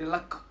alal di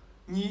lakk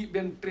ñii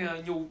benn trian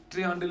ñëw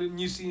trian de leen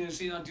ñii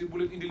signature bu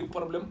leen indi li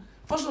problème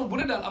façon bu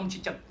ne daal am ci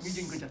cat ñu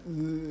jëng ko cat.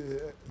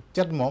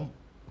 cat moom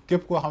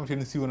képp koo xamante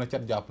ni siiw na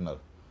cat jàpp na la.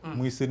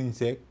 muy sëriñ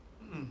seeg.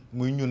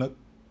 muy ñun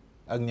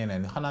ak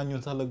ñeneen xanaa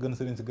ñun sax la gën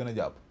sëriñ si gën a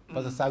jàpp.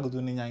 parce que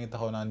saagatu nit ñaa ngi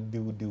taxaw naan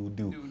diw.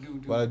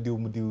 wala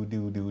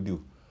diw.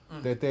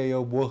 te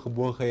yow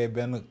boo xëyee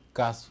benn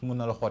kaas mun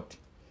na la xotti.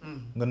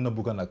 nga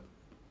nëbbu ko nag.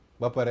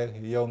 ba pare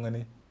yow nga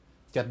ni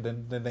cat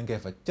dañ koy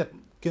faj cat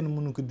kenn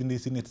mënu ko dindi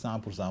si nit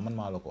 100% man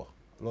maa la ko wax.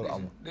 loolu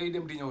amul day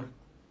dem di ñëw rek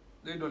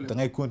day dolli. da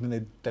ngay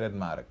continuer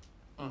traitement rek.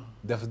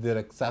 def di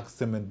rek chaque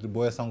semaine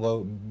booy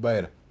sangoo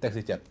bayra teg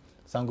si cat.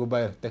 sangu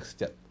bayra teg si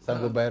cat.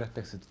 sangu bayra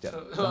teg si cat.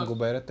 sangu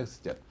bayra teg si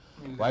cat.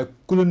 waaye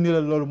ku la ni la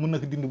loolu mën na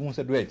ko dindi bu mu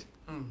set wecc.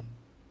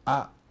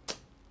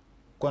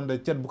 kon de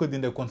cat bu ko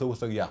dindee kon sa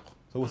wërsëg yàqu.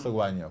 sa wërsëg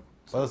wàññeeku.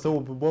 parce que sa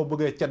boo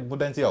bëggee cat bu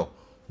dañ si yow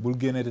bul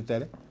génnee di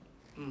télé.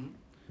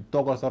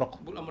 toogal sa roq.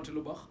 bul amati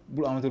lu baax.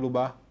 bul amati lu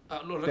baax.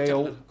 loolu te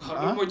yow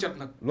loolu mooy cat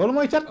nag. loolu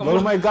mooy cat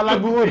loolu mooy gàllaat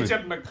bu wóor.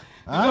 cat nag.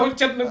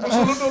 cat nag bu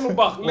solo lu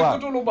baax.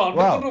 lekkatoo lu baax.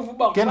 lekkatoo fu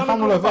baax. kenn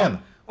xamuloo fenn.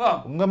 waaw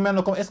nga mel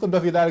ne comme est-ce que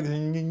dof yi daal gis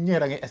ñi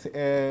a ngi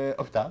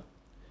hôpital.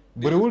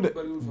 bëriwul de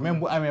même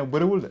bu amee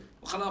bëriwul de.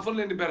 xanaa fan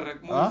leen di ber rek.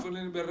 moom fan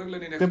leen di ber rek la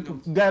ñuy nekk ñoom.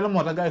 te gars yi la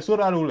moo tax gars yi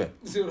sóoraalewul leen.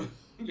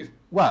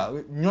 waaw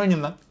ñooñu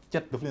nag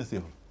cat daf leen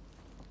séexul.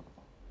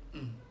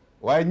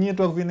 waaye ñii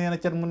toog fii nee na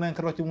cat mën nañ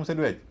ko rocc mu set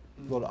wecc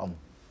loolu amul.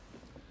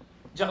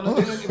 jax na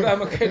dégg ngeen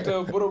Ibrahima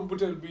Keita borom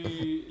Bouteille bi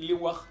li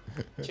wax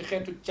ci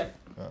xeetu cat.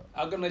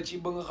 àgg na ci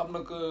ba nga xam ne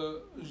que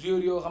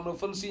joueurs yoo xam ne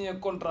fan signé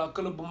contrat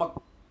club bu mag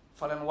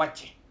fa leen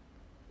wàcce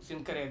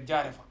seen carrière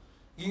jaare fa.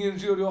 gi ngeen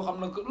joueurs yoo xam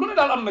ne que lu ne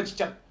daal am na ci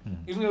cat.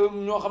 gis nga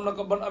ñoo xam ne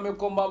que ban amee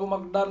combat bu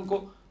mag daan ko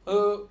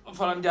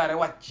fa leen jaare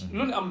wàcc.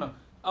 lu ne am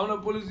na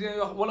policiers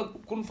yoo xam wala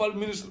kun fal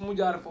ministre mu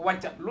jaare fa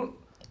wàccat loolu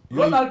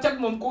daal cat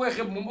moom ku koy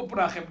xeeb moom ëpp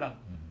naa xeeb daal.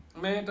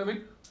 mais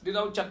tamit di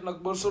daw cat nag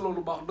ba solo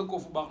lu baax dëkkoo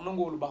fu baax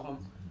nangoo lu baax moom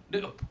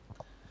day ëpp.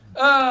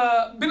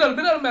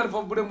 bindal maire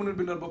foofu bu dee mënul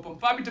bindal boppam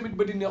paa bi tamit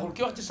ba di neexul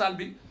ki wax ci salle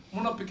bi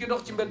mu noppi ki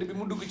dox ci mbedd bi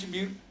mu dugg ci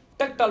biir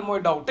Tektal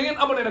mooy daw te ngeen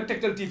abonné nag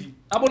Tektal TV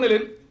abonné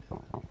leen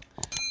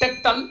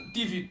Tektal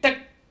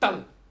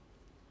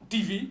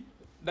TV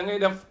da ngay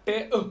def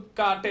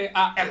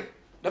TEKTAL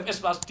def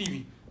espace TV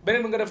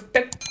beneen bi nga def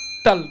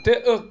Tektal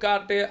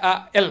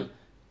TEKTAL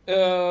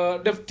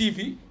def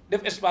TV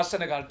def espace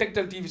Sénégal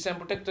Tektal TV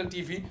simple Tektal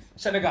TV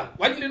Sénégal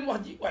wàññi leen wax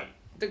ji waaye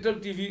Tektal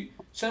TV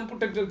simple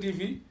Tektal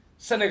TV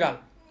Sénégal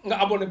nga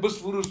abonné bés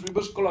fu rouge bi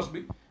bés cloche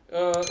bi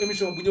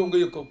émission bu ñëw nga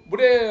yëg ko bu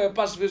dee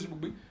page Facebook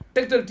bi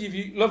Tektal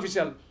TV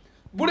l'officiel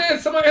bu dee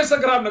sama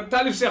Instagram nag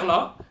Taalif Cheikh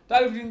la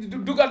Taalif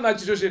dugaat naa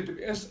ci société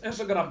bi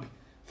Instagram bi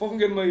foofu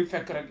ngeen may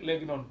fekk rek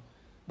léegi noonu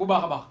bu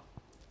baax a baax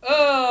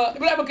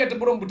Ibrahima Keita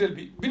borom Bouteille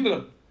bi bind la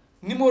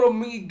numéro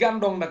mi ngi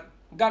gàndoŋ nag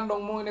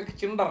gàndoŋ moo ngi nekk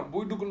ci ndar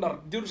booy dugg ndar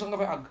jëru sax nga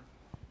fay àgg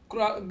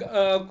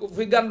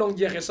fi gàndoŋ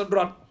jeexee sa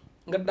droite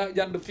nga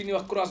jàdd fi ñuy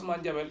wax croisement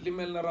Ndiabel li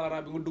mel na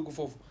rara bi nga dugg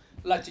foofu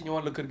laaj ci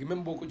ñëwal la kër gi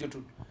même boo ko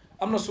jotul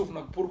am na suuf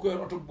nag pour ku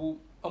yor oto bu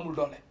amul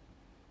doole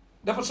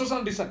dafa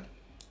 77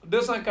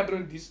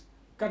 290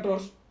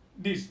 14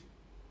 10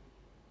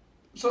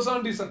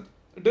 77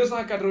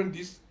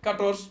 290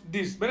 14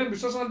 10 beneen bi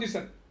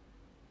 77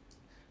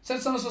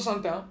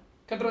 761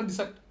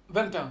 97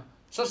 21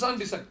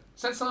 77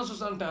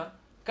 761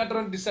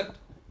 97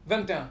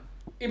 21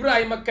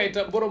 Ibrahima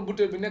Keita borom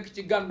Bouteille bi nekk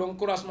ci gàndoom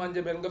croisement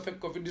Ndiabel nga fekk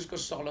ko fi dis ko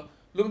si soxla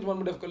lu mu ci mën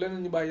mu def ko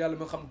leneen ñu bàyyi yàlla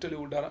mi xam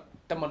tëlewul dara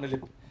te mën na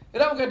lépp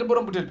Ibrahima Keita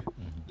borom Bouteille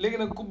bi léegi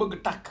nag ku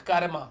bëgg tàkk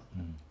carrément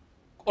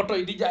oto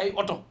yi di jaay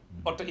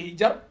oto yi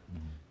jar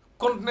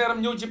conteneur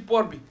am ñëw ci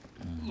port bi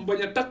mu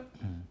bañ a takk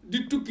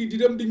di tukki di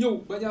dem di ñëw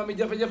bañ a am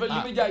jafe-jafe li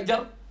muy jaay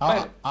jar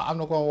am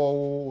na ko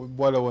woo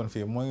boole woon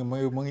fii mu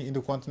ngi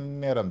indi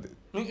conteneur am de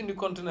mu ngi indi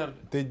conteneur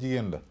bi te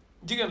jigéen la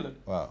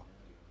waaw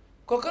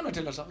kooku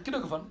kanate la sax ki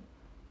dëkk fan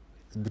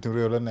bitim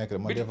réew la nekk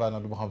man des fois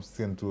nag du ma xam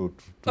seen tur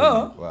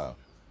waaw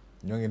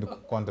ñoo ngi indi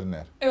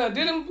conteneur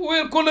di leen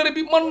wéer colère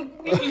bi man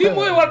lii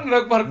mooy waat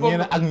nag par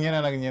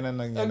ñeneen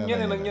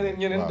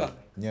daal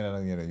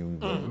ñeneen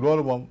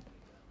loolu moom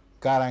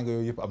kaaraange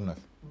yooyu yëpp am na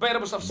fi bayra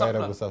bu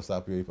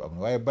saf-saf yooyu yëpp am na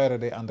waaye bayra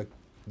day ànd ak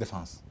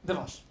défense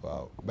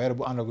waaw bayra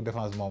bu ànd ak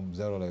défense moom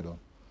zéro lay doon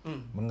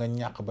mën nga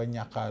ñàq ba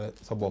ñàqaale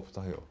sa bopp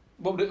sax yow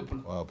boobu day ëpp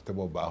na waaw te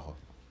boobu baaxul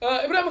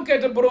Ibrahima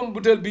Keita borom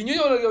Bouteille bi ñu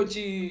ñëw nag yow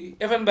ci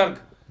Effenberg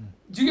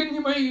jigéen ñi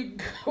may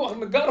wax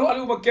na gaaruwaale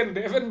wu ma kenn de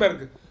Effenberg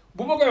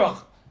bu ma koy wax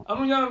am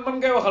na ñaanal man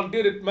ngay waxal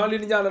déedéet maa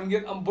leen di ñaanal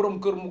ngeen am borom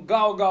kër mu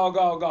gaaw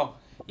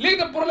léegi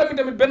nag problème bi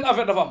tamit benn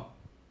affaire dafa am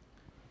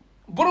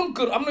borom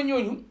kër am na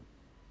ñooñu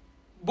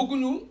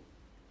bëgguñu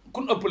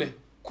kun ëppale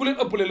ku leen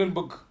ëppale leen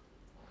bëgg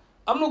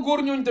am na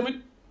góor ñooñu tamit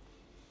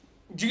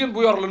jigéen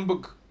bu yor leen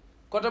bëgg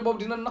côté boobu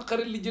dina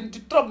naqari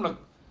lijjanti trop nag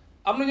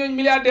am na ñooñu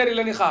milliardaires yi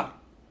la ñuy xaar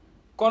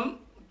kon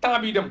temps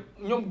bi dem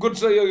ñoom gëd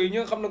sa yooyu ñi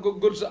nga xam ne ko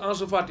gëd sa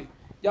Ansu Fati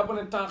jàpp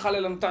ne temps xale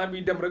lan temps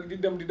bi dem rek di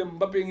dem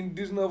Mbappé ngi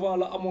 19 ans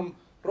la amoon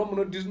romb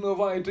na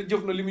 19 ans yi te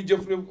jëf na li muy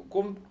jëf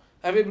comme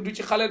affaire bi du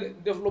ci xale de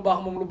def lu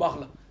baax moom lu baax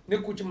la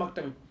nekku ci mag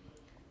tamit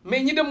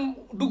mais ñi dem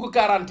dugg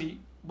 40 yi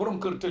borom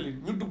kër tëlin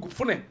ñu dugg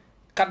fu ne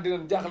kat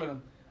dinañ jaaxle nañ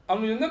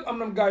am nañu nag am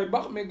nañ gars yu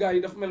baax mais gars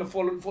yi dafa mel ne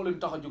foo leen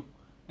tax a jóg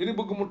dañu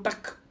bëgg mu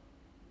takk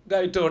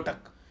gars yi tëw a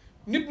takk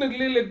nit nag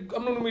léeg-léeg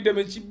am na nu muy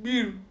demee ci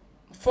biir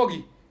foog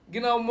yi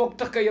ginnaaw mook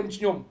takka yam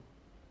ci ñoom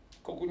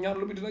kooku ñaar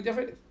lu bi dina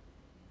jafe de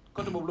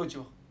côté boobu loo ci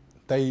wax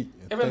tey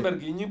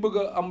Evenberg yi ñi bëgg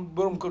a am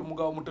borom kër mu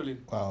gaaw mu tëlin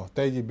waaw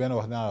tey ji benn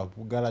wax naa la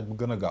galaaj bu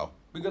gën a gaaw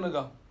bi gën a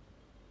gaaw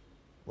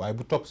waaye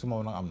bu topp si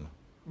moom nag am na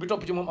bi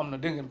topp ci moom am na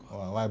dégg ngeen ko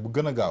waaw waaye bu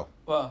gën a gaaw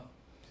waaw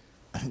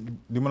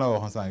li ma la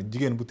waxoon sànq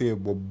jigéen bu téye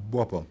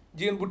boppam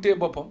jigéen bu téye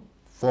boppam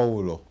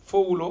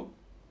foowuloo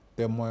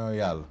te mooy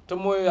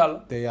yàlla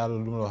te yàlla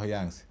lu ma la wax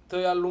yaa ngi si te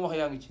yàlla lu ma wax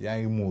yaa ngi ci yaa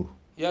ngi muuru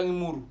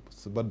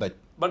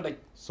ba daj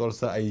sol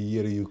sa ay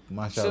yére yu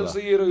macha allah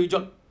sol sa yére yu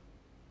jot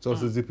sol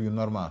sa zip yu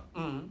normal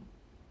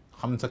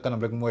xam sa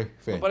kanam rek mooy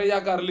fee ba pare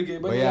yaakaar liggéey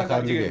ba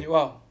yaakaar jigéen ñi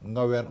waaw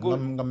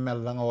nga mel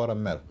la nga war a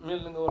mel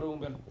la nga war a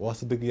mel wax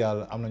si dëgg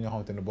yàlla am na ñoo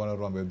xamante ne boo la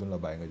rombee duñ la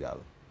bàyyi nga jàll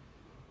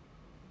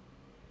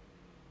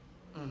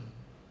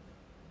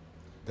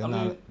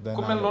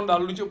ku mel noonu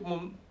daal lu ci ëpp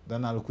moom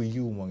danaa la ko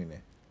yiw moo ngi ne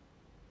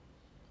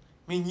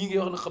mais ñii ngi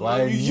wax ne xam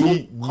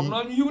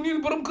naa ñu yiw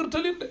nii borom kër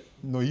tëlin de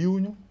non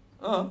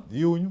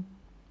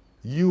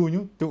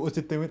yiwuñu te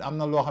aussi tamit am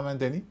na loo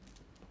xamante ni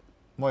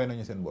mooy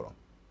nañu seen borom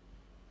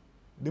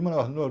li ma la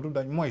wax loolu du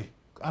dañ mooy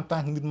en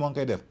tant que nit moo ngi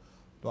koy def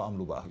doo am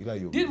lu baax yi lay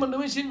yóbbu. déet man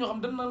damay seen ñoo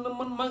xam dañ naan la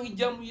man maa ngi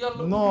jaamu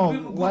yàlla.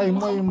 non waaye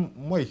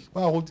mooy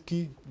baaxul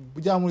kii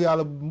bu jaamul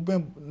yàlla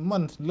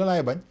man la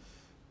laay bañ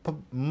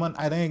man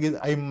ay da ngay gis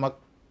ay mag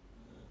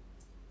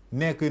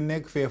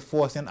nekk fee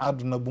foo seen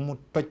àdduna bu mu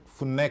toj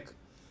fu nekk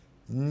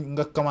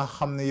nga kama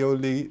xam ne yow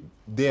léegi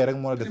dee rek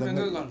moo la def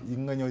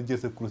nga ñëw jël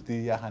sa kurus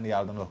yi yaakaar ne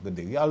yàlla dana wax nga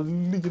dégg yàlla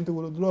lijjanti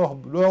wala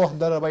loo wax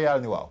dara ba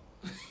yàlla ni waaw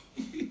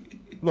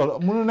loolu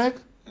mënu nekk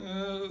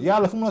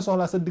yàlla fu mu la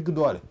soxlaa sa digg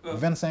doole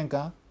 25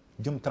 ans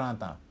jëm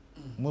 30 ans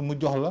mu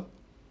jox la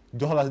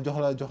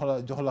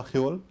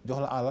xéwal jox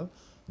la alal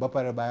ba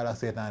pare bàyyi la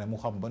seetaane mu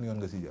xam ban yoon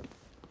nga si jël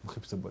mu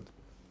xib sa bët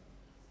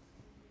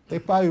tey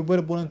paa yu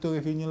bëri bu leen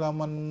toogee fii ñu la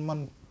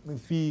man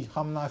fii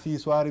xam naa fii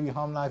soirée bi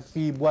xam naa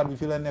fii boîte bi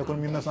fii la nekkoon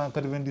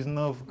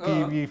 1999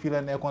 kii bi fii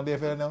la nekkoon dee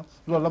fii la nekkoon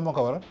loolu la moo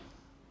ko waral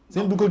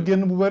seen du ko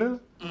génn bu bëri la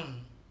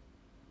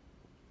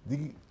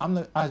di am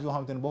na âge yoo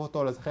xamante ne boo fa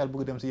tollee sa xel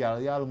bëgg dem si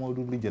yàlla moo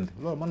du lijjanti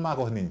loolu man maa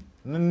ko wax nit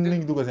ñi nit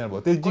ñi dugal seen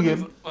bopp te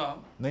jigéen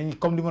nañ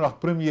comme li ma la wax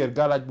première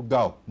gàllaaj bu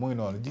gaaw mu ngi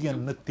noonu jigéen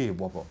na téye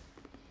boppam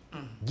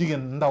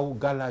jigéen ndaw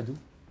gàllaaju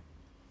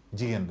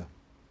jigéen la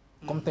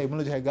comme tey bu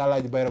la joxee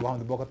gàllaaju bayra boo xam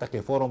ne boo ko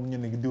takkee forom ñu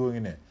ne diwa ngi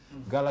ne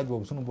gàllaaj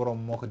boobu suñu borom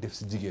moo ko def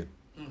si jigéen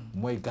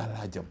mooy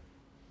gàllaajam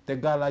te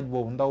gàllaaj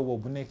boobu ndaw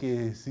boobu bu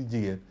nekkee si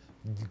jigéen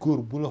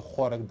góor bu la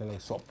xool rek da lay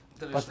sopp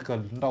parce que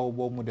ndaw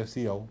boobu mu def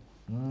si yow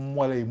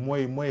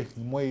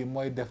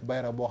mooy def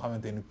bayra boo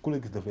xamante ni ku la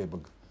gis daf lay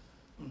bëgg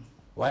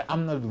waaye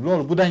am na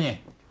loolu bu dañee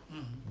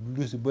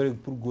lu si bëri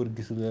pour góor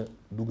gis la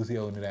dugg si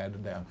yow ni day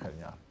am xel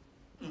ñaar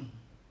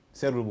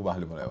seetlu bu baax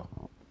li ma lay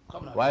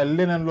wax waaye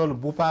leneen loolu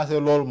bu paasee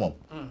loolu moom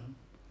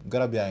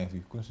garab yaa ngi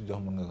fi kuñ si jox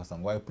mën nga ko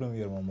sang waaye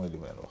première moom mooy li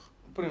ma leen wax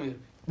première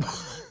bi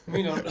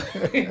muy noonu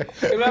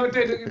Ibrahima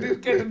tey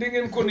Keita di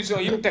ngeen condition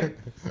yi mu teg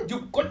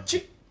jub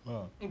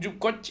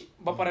kocc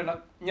ba pare nag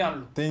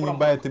ñaanlu te ñu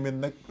bàyyi tamit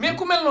nag mais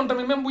ku mel noonu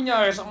tamit même bu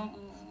ñaawee sax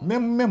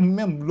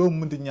même loo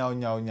mënti ñaaw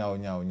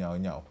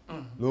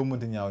loo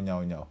mënti ñaaw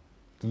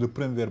te le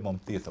premier moom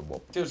téye sa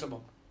bopp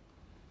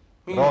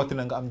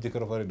rawatina nga am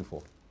jëkkër fare di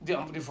foofu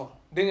di foofu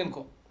dégg ngeen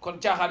ko kon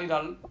caaxaan yi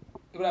daal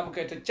Ibrahima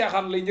Keita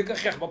caaxaan lay njëkk a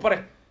xeex ba pare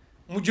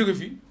mu jóge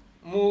fi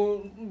mu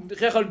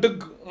xeexal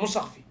dëgg mu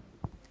sax fi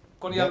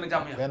kon yàlla na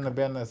jàmm yàlla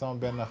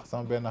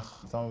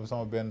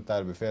sama benn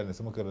taal bi feer ne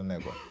sama kër la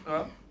nekkoon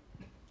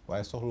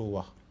waaye soxlu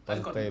wax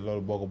parce que tey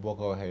loolu boo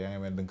ko waxee yaa ngi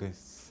mel da nga koy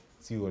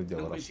siiwal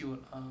jabaram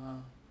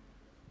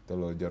te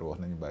loolu jar wax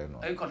nañu bàyyi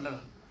noonu ay code la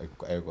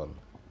ay code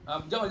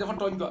la jabar dafa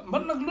tooñ ko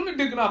man nag lu ne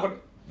dégg naa ko de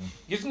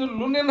gis nga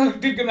lu ne nag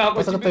dégg naa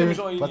ko ci biir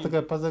émission yi parce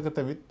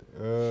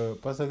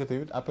que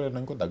tamit après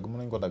nañ ko dagg mën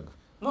nañ ko dagg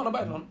non non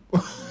bàyyi noonu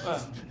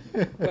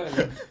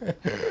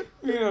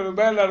waaw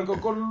bàyyi naan ko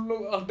kon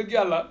wax dëgg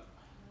yàlla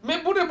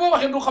mais bu dee boo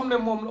waxee du xam ne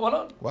moom la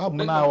wala waaw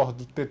mën naa wax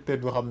te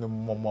du xam ne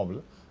moom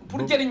la pour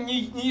jëriñ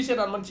ñi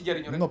seetaan man ci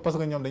jëriñu rek non parce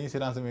que ñoom dañuy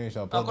seetaan sama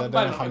émission parce que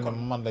dañu xam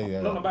ne man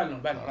lay non non bàyyi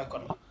noonu rek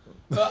kon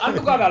en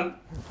tout cas daal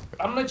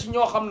am na ci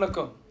ñoo xam ne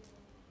que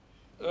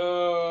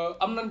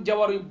am nañ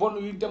jabar yu bon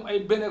yu dem ay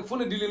benn fu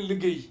ne di leen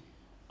liggéey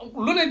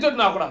lu ne jot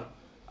naa ko daal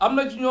am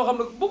na ci ñoo xam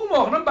ne bëgguma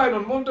wax nan bàyyi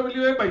noonu moom tamit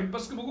li may bañ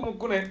parce que bëgguma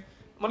ku ne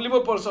man li ma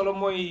pol solo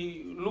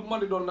mooy lu man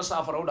di doon na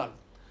saafaraw daal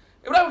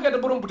Ibrahima Keita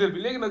borom butéel bi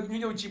léegi nag ñu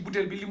ñëw ci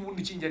butéel bi li mu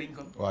indi ci njëriñ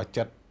kon waaw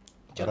cat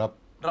rab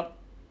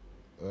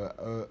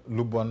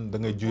lu bon da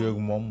ngay juyee ak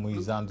moom muy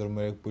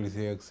gendarmerie ak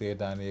policier ak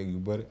seetaan yeeg yu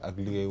bëri ak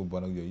liggéey bu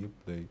bon ak yooyu yëpp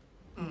day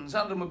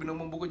gendarme bi nag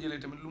moom bu ko jëlee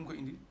tamit lu mu ko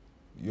indi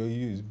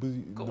yooyu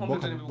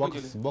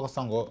boo ko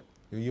sangoo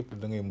yooyu yëpp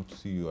da ngay mucc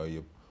si yooyu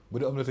yëpp bu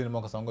dee am na tamit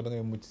moo ko sangoo da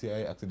ngay mucc si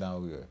ay accident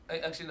ak yooyu ay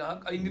accident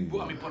ak ay nit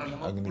bu ami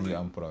problème ak nit yu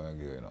am problème ak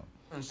yooyu noonu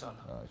incha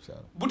allah waaw incha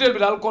allah. butéel bi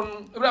daal kon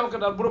Ibrahima Keita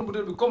daal borom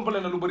butéel bi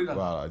complet na lu bëri daal.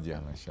 voilà jeex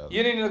na incha allah.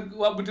 yeneen yi nag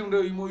waa bitim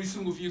réew yi mooy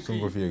sunguf yi.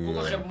 sunguf yeeg bu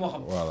ko xeeb moo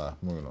xam. voilà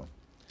mu ngi noonu.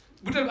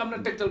 butéel bi am na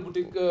Tektal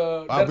boutique.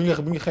 waaw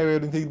bu ñu xewee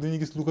duñu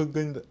gis lu ko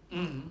gën de.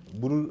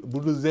 bu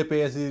dul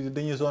GPS yi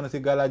dañuy sonn si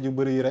galaaj yu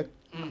bëri yi rek.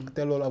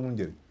 te loolu amul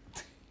njëriñ.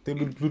 te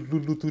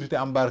lu tuuti te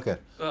am barke.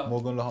 moo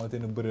gën loo xamante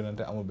ne bëri na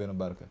te amul benn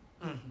barke.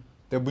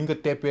 te buñ ko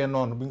teppee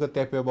noonu buñ ko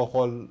teppee ba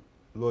xool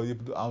loolu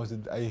yëpp du am si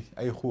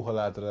ay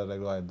xuuxalaat la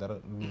rek waaye dara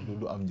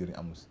du am njëriñ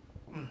amu si.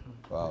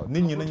 waaw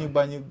nit ñi nañuy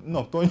bañ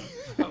non tooñ.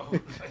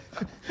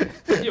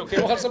 yow kay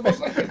waxal sa bopp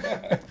sax.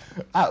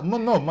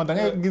 man da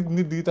ngay gis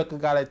nit di takk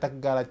gaalaaj.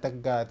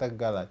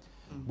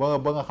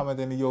 ba nga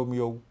xamante ni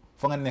yow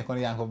fa nga nekkoon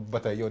yaa ngi ko ba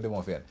tey yow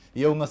demoo fenn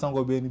yow nga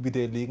sangoo benn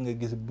bitee lii nga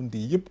gis bunt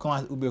yi yëpp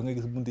commencé ubbeeku nga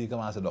gis bunt yi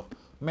commencé dox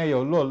mais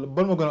yow loolu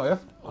ban ma gën a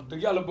oyof. wax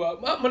dëgg yàlla bu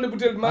man de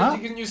butéel bi maa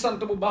ngi ci gis ñuy sant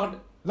bu baax de.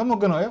 lan ma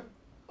gën a oyof.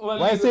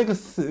 waaye c'est que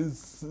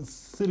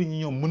sëriñ yi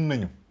ñoom mën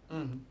nañu.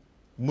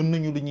 mën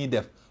nañu lu ñuy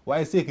def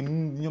waaye c'est que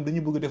ñoom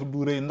dañuy bëgg def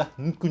lu rëy ndax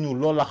nit ku ñuul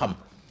loolu la xam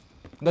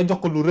nga jox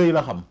ko lu rëy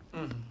la xam.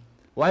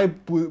 waaye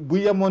bu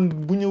yemoon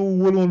bu ñu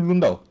wëloon lu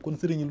ndaw kon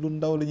sëriñ yi lu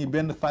ndaw la ñuy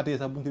benn fàtte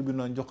sax bu ñu ko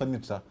bindoon jox ko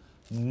nit sax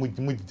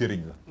mujj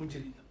jëriñ la. mu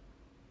jëriñ la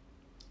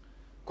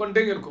kon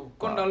dégg ngeen ko.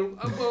 kon daal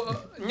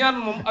ñaan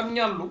moom ak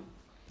ñaanlu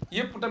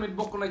yëpp tamit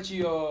bokk na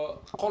ci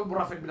xol bu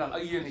rafet bi daal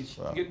ak yéene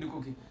ci. ngeen di ko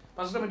kii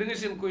parce que tamit da ngay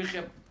seen koy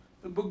xeeb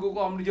bëgg koo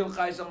xam ne jël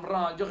xaalisam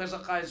ran joxe sa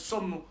xaalis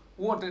sonn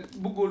woote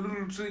bëggoo lu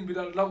dul sëriñ bi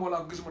daal langoo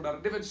laa gisuma dara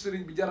defet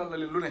sëriñ bi jaral na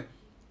leen lu ne.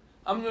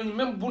 am ñooñu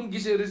même buñ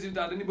gisee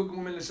résultat dañuy bëgg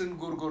mu mel ne seen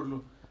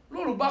góorgóorlu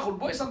loolu baaxul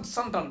booy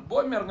santal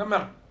booy mer nga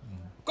mer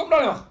comme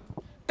daal wax.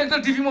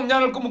 Tektal TV moom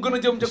ñaanal ko mu gën a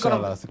jëm ca kanam.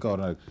 incha allah si kaw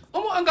nag.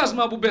 amoo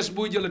engagement bu bees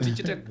booy jëlati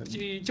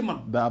ci man.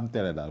 daa am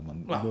télé daal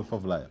man. waaw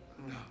foofu laa yem.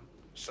 waaw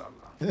incha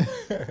allah.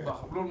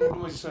 waaw loolu moom du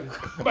ma si sori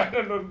ko bàyyi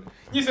na noonu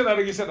ñi seetaan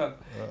rek ñi seetaan.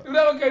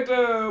 Ibrahima Keita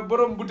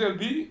borom butéel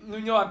bi ñu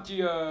ñëwaat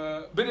ci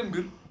beneen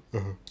mbir.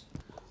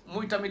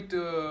 muy tamit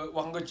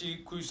wax nga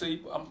ci kuy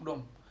sëy am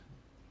doom.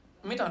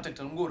 mi-temps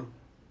Tektal ngóor.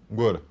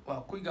 ngóor.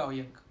 waaw kuy gaaw a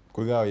yegg.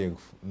 kuy gaaw a yegg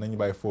nañu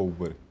bàyyi foo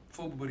bu bëri.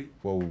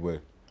 foo bu bëri.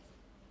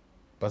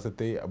 parce que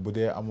tey bu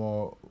dee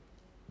amoo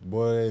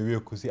boo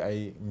wékku si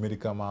ay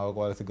médicament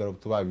wala si garab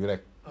tubaab yi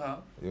rek. waaw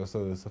yow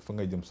sa fa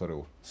nga jëm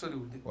soriwul.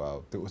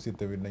 waaw te aussi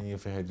tamit nañuy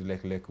fexe di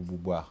lekk bu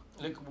baax.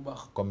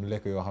 comme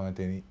lekk yoo xamante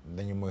ni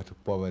dañu moytu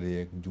poobar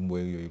yeeg jumbo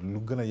yeeg yooyu lu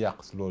gën a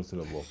yàq si loolu si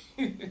la boobu.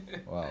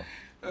 waaw.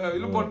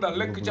 lu bon daal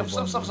lekk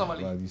saf-safal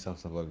yi. waaw yi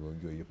saf-safal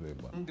boobu yooyu yëpp lay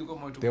bon. di ko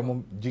moytu te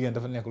moom jigéen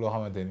dafa nekk loo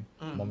xamante ni.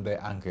 moom day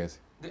encaissé.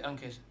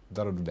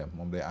 dara du dem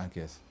moom day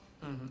encaissé.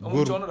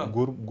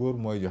 góor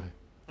mooy joxe.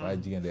 waaye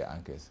jigéen day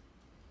encaisse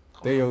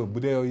te yow bu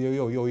dee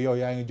yow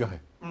yaa ngi joxe.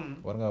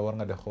 war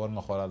nga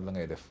xoolaat la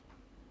ngay def.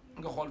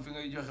 nga xool fi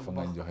ngay joxe bu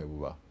baax fa ngay joxe bu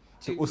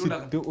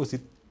baax. te aussi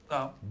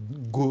waaw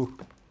góor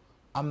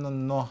am na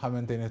noo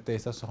xamante ne tey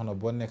sa soxna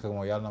boo nekk ak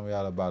moom yàlla na ma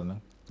yàlla baal na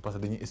parce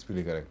que dañuy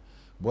expliquer rek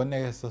boo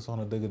nekkee sa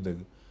soxna dëgg-dëgg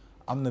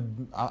am na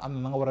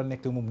na nga war a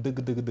nekk moom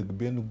dëgg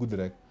benn guddi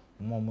rek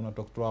moom mun a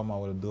toog 3 mois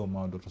wala 2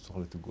 mois dootu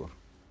soxla ci góor.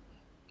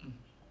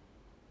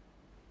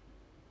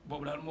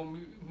 boobu daal moom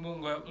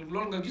nga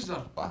loolu nga gis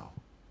daal. waaw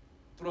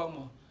 3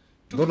 mois.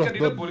 tukkikat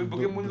yi nag boo leen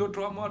bëggee muñ loo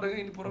 3 mois da ngay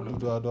indi problème.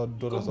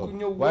 doo so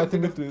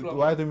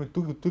waaye tamit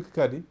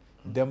tukkikat yi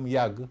dem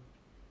yàgg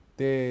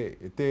te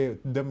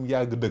dem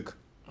yàgg dëkk.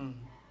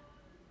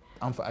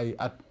 am fa ay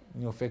at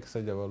ñoo fekk sa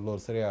jabar loolu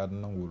sariya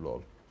nangu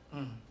loolu.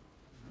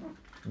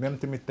 même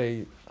tamit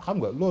tey xam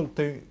nga loolu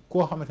tey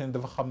koo xamante ne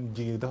dafa xam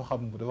jigéen dafa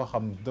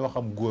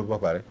xam góor ba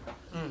pare.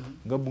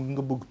 nga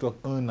bëgg toog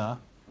 1 an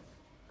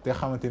te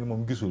xamante ni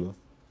moom gisu la.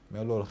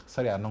 mais loolu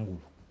sariya nanguwul.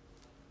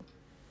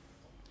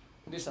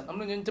 ndeysaan am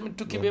na ñooñu tamit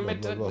tukki bee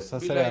métti rek. loolu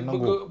sariya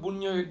nanguwul bëgg bu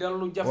ñëwee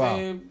dellu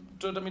jafe.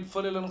 te tamit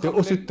fële lan xam te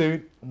aussi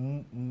tamit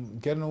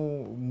kenn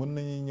mën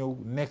nañu ñëw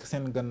nekk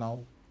seen gannaaw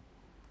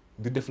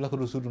di def la ko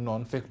du sudu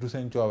noonu fekk du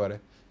seen coobare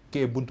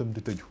kee buntam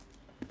di tëju.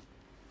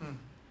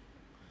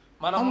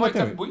 maanaam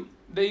mooykat buy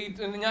day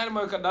ñaari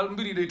mooykat daal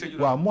mbir yi day tëju.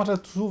 waaw moo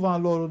tax souvent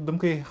loolu dama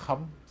koy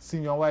xam si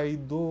ñoom waaye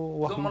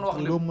doo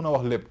mën a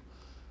wax lépp.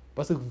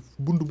 parce que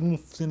bunt bu mu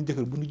seen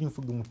jëkkër bunt ñu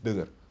fëgg mu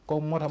dëgër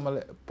kooku moo tax ma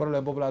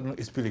problème boobu laa doon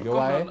expliqué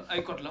waaye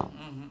ay code la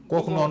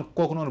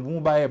kooku noonu bu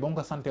mu bàyyee ba mu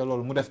ko santee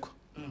loolu mu def ko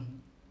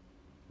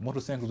motu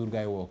 5 jours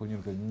gars yi woo ko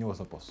ñun ko ñëw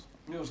sa poste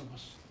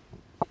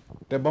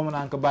te ba mu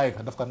naan ko bàyyi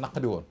ko daf ko naq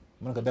di woon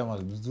mën ko demal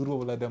jour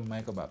boobu la dem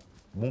may ko baat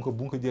bu nga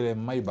ko jëlee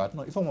may baat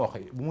non il faut ma wax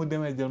bu mu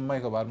demee jël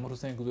may ko baat motu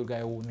 5 jours gars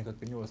yi woo ni ko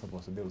ñëwal sa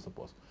poste dellu sa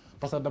poste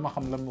parce que dama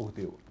xam lan moo ko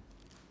téewul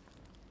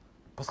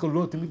parce que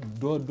loolu tamit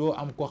doo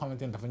am koo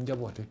xamante ne dafa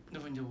njaboote.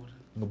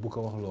 nga bu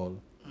ko wax loolu.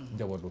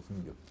 njaboot ba fu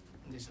ñu jëm.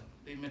 ndeysaan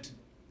day métti.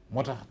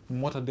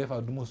 moo tax des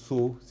fois du ma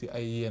sóow si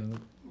ay yenn.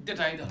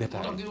 détails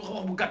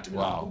wax bu gàtt bi.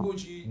 waaw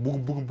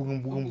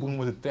bugg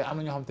ma te am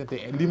na ñoo xamante ne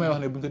tey lii may wax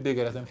ne bu ñu ko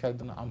déggee rek seen xel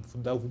dina am fu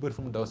bëri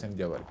fu mu daw seen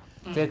jabar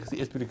yi. fekk si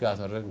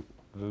explication rek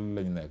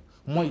lañu nekk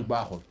mooy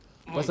baaxul.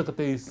 parce que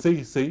tey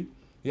sëy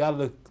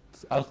yàlla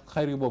al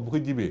xayri boobu bu ko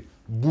jibee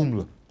buum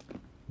la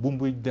buum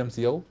buy dem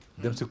si yow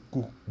dem si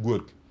ku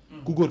góor gi.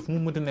 ku góor fu mu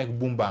mënti nekk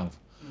buum baa nga fa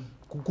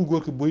ku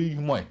góor ki buy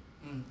mooy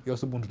yow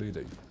sa buntu day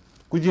tëj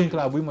ku jigéen ki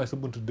laa buy mooy sa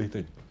buntu day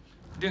tëj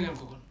dégg ngeen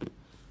ko kon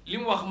li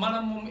mu wax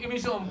maanaam moom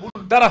émission bu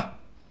dara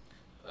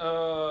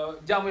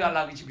jaamu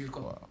yàllaa ngi ci biir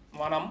kon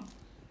maanaam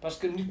parce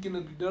que nit ki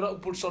nag dara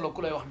ëppul solo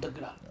ku lay wax dëgg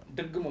daal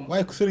dëgg moom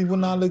waaye sëriñ bu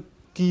naa la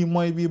kii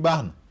mooy bii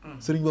baax na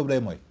sëriñ boobu day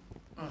mooy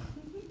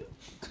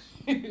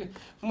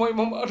mooy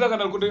moom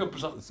daganal ko day ëpp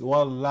sax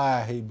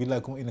wallaahi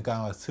billahi comme indi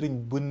kaa sëriñ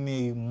bu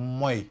ni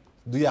mooy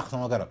du yàq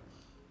sama garab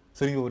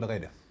sëriñ boobu da koy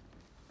def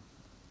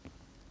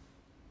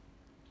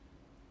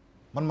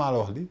man maa la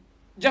wax li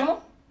jeex na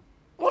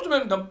waxtu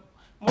benn dam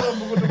moroom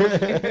bu ko dugg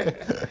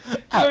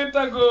koy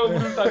tàggoo bu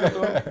dul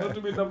tàggatoo waxtu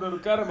bi dam doonu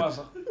carrément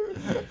sax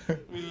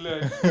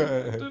billahi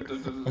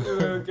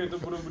Keita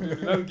borom bu dee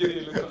daal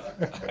gëree la quoi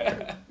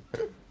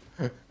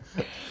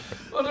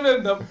waxtu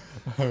benn dam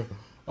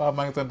waaw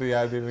maa ngi sant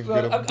yàlla di leen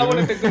gërëm ak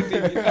abonné Tektal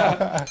TV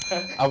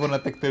abonné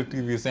Tektal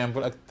TV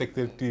simple ak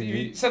Tektal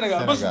TV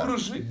Sénégal bés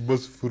rouge bi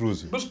bés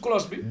rouge bi bés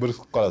cloche bi bés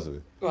cloche bi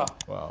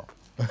waaw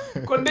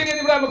kon dégg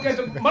ngeen Ibrahima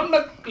Keita man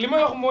nag li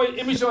may wax mooy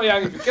émission yaa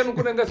ngi fi kenn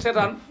ku ne nga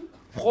seetaan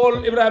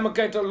xool Ibrahima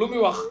Keita lu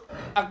muy wax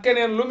ak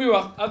keneen lu muy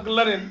wax ak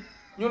laneen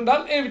ñun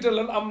daal invité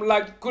lan am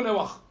laaj ku ne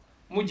wax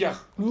mu jeex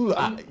loolu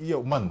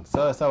yow man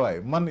sa waay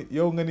man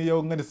yow nga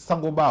ni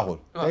sangu baaxul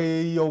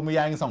tey yow mi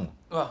yaa ngi sangu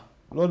waaw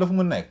loolu dafa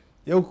mën nekk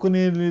yow ku ne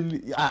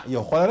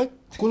yow xoolal rek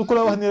ku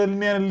la wax ni la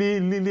nee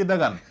na lii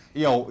dagan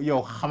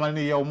yow xamal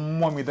ni yow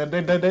moom yi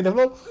day def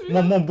loolu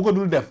moom bu ko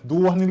dul def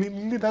du wax ni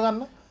li dagan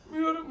na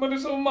man de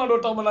sama maandoo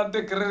tax ma naan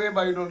tekk rere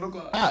bàyyi noonu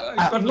quoi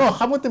non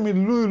xam nga tamit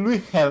luy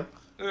xel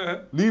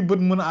luy bët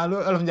mën a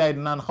loolu Olof Njaay di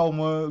naan xaw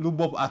ma lu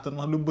bopp àttan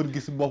lu bët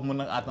gis bopp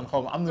mën a àttan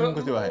xaw ma am na lu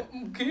ko ci waxee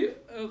kii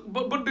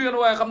bët du yoon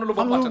waaye xam na lu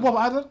bopp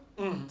àttan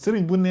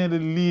sëriñ bu nee la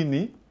lii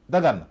nii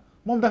dagan na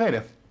moom da koy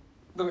def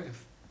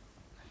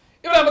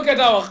Ibrahima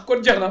Keita wax kon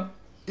jeex na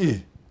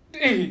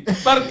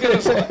barke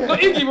no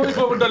igi moom il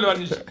faut mu dolliwaat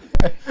ñu si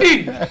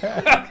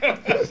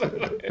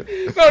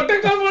non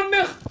Tektal moo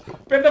neex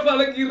pen dafa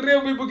la ngi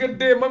réew mi bëgg a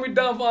dee mami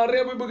d'enfant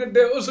réew mi bëgg a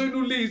dee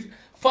Ousseynou Ly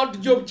Fatou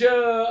Diop ca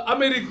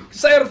Amérique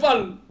Sayer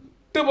Fall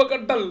tëbaka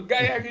dal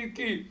gars yaa ngi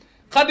kii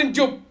Khadim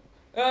Diop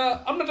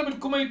am na tamit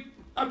ku may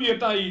habillé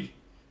temps yi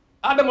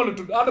Adama la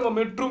tudd Adama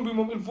mais tur bi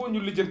moom il faut ñu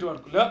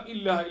lijjantiwaat ko la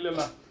ilaha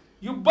illallah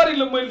yu bari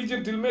la may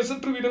lijjantil mais sa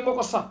tur bi da nga ma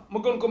ko sax ma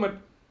gën ko met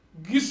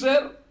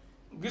Gisser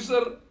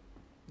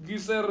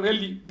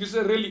Reli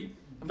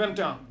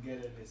 21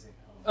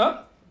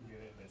 ah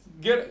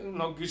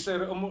non Gisser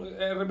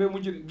rebe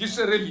mujj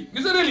Gisser Reli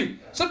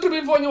sa tur bi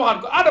il faut ñu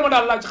waxaat ko Adama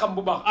daal laa ci xam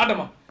bu baax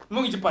Adama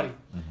mu ngi ci Paris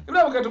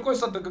Ibrahima Keita koy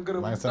sant ak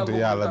gërëm. maa ngi sant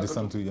yàlla di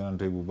sant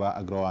yonante bu baax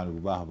ak rawaani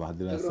bu baax a baax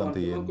di leen sant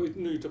yéen koy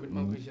nuyu tamit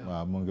maa ngi koy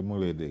waaw mu ngi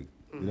lay dégg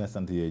di leen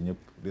sant yéen ñëpp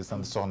di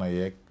sant soxna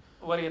yeeg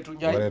Wareetu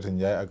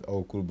Ndiaye ak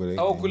Awa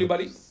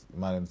Coulibaly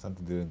maa leen sant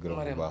di leen gërëm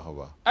bu baax a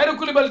baax Aïda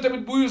Coulibaly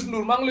tamit bu Youssou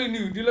Ndour maa ngi lay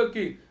nuyu di la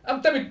kii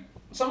ak tamit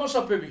sama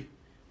soppe bi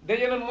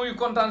daje nañ muy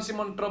kontaan si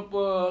man trop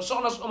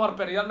soxna Omar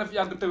Pène yàlla na fi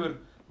yàgg tëwër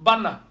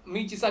Banna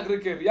mi ci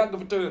Sacré-Cœur yàgg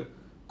fi tëwër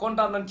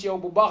kontaan nañ ci yow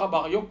bu baax a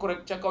baax yokku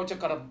rek ca kaw ca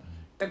kanam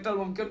Tektal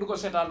moom kenn du ko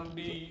seetaan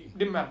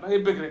di mer da ngay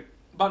bëgg rek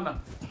Banna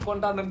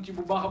kontaan nañ ci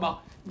bu baax a baax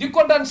di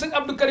kontaan sëñ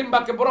Abdou Karim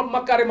Mbacke borom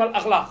Makarimal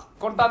Akhlaq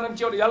kontaan nañ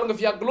ci yow yàlla nga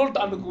fi yàgg loolu te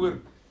ànd ko wér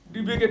di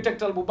bëggee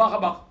Tektal bu baax a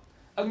baax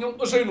ak ñoom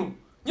Ousseynou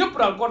ñëpp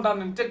daal kontaan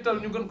nañ Tektal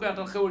ñu gën ko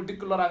yaatal xewal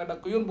dikk loraanga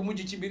dak ko yoon bu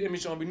mujj ci biir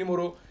émission bi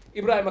numéro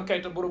Ibrahima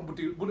Keita borom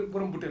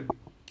Bouteille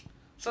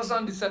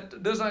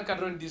 77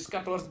 290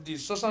 14 10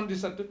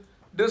 77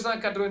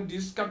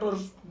 290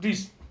 14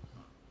 10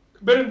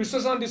 beneen bi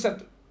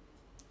 77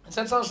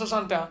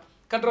 761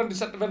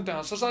 97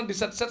 21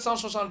 77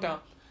 761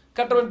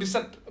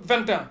 97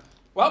 21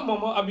 waaw moom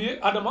moo habillé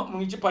Adama mu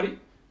ngi ci Paris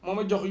moo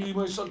ma jox yi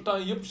mooy sol temps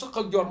yëpp sëq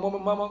ak joor moom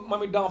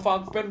mami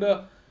d'enfant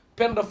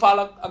Penda Fall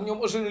ak ñoom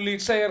Ousseynou Ly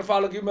Sayer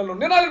Fall ak yu mel noonu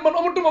nee naa leen man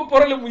amatuma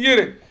problème mu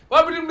yére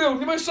waa bitim réew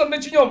ni may sonne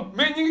ci ñoom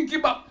mais ñi ngi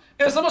kii ba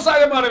et sama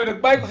saaga maana bi nag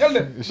bàyyi ko xel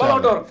de ballon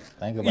d'or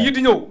yi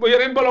di ñëw ba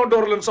yeneen ballon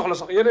d'or leen soxla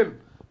sax yeneen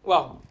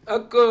waaw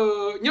ak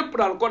ñëpp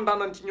daal kontaan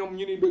nañ ci ñoom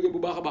ñu ni bëggee bu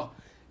baax a baax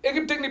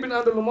équipe technique bi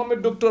na àndal moom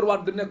it docteur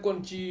Wade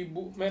nekkoon ci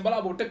mais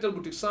balaa boobu Tektal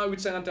boutique 108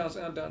 51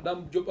 51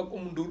 Dame Diop ak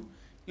Oumou Ndour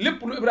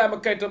lépp lu Ibrahima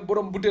Keita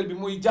borom butéel bi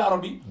muy jaaro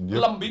bi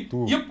lam bi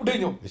yëpp day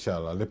ñëw incha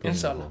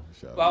allah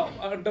waaw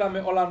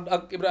Dramé Hollande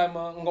ak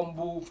Ibrahima Ngom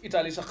bu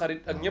Italie sa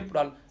xarit ak ñëpp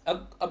daal ak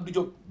Abdou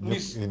Diop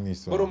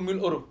Nice borom 1000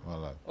 euros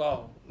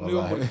waaw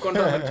nuyoo ko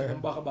kontaan nañ ci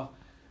moom baax a baax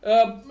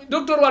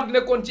docteur Wade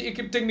nekkoon ci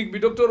équipe technique bi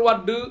docteur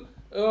Wade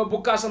bu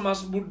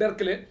Casamance bu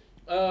Derklé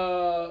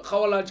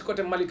xawalaa ci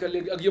côté Malika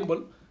léegi ak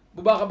Yëmbal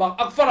bu baax a baax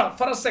ak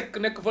Fara Seck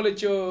nekk fële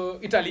ca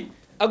Italie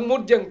ak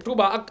Modou Dieng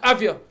Touba ak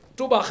Afia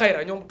Touba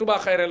Xayra ñoom Touba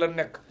Xayra la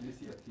nekk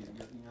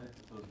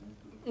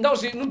ndaw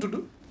si nu mu tudd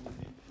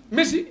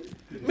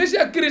Messi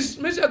ak Chris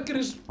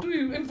tur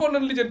yi il faut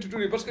nañ lijjanti tur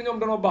yi parce que ñoom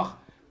danoo baax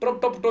trop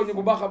toppatoo ñu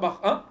bu baax a baax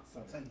ah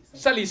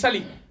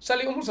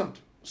Sali amul sant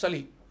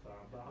Sali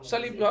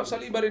waaw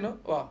Sali bari na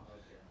waaw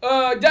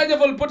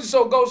jaajëfal Petit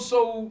Sow Gaw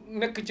Sow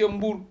nekk ca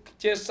Mbour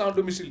Thiès sans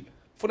domicile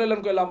fu ne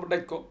leen koy làmb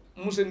daj ko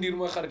Moussa Ndiir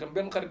mooy xaritam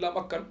benn xarit la am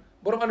ak kan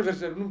borom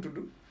anniversaire nu mu tudd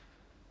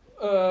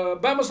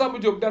Baye Massamba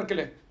Diop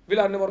Derklé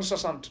villa numéro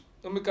 60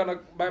 Oumy Kane ak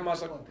Baye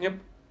Massa ak ñëpp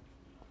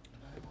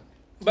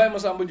Baye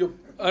Massamba Diop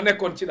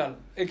nekkoon ci daal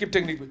équipe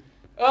technique bi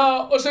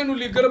Ousseynou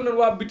lii gërëm nañ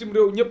waa bitim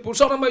réew ñëpp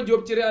soxna May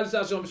Diop ci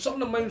réalisation bi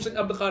soxna Mayum sëñ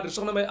Abdou Khadir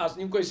soxna May As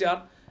ñu ngi koy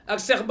siyaar ak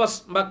Cheikh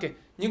Bass Mbacke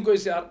ñu ngi koy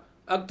siyaar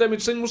ak tamit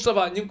sëñ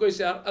Moustapha ñu ngi koy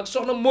siyaar ak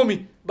soxna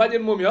Momi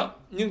bàjjen Momi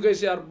ñu ngi koy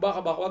siyaar bu baax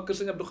a baax waa kër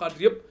sëñ Abdou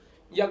Khadir yëpp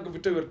yàgg fi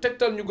tëwér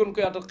Tektal ñu gën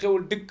ko yaatal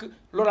xewal dikk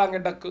loraa nga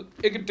dakk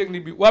équipe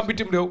technique bi waa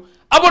bitim réew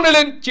abonné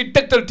leen ci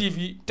Tektal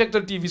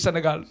TV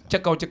Sénégal ca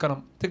kaw ca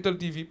kanam Tektal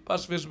TV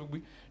page Facebook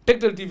bi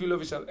Tektal TV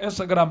l'officiel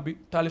Instagram bi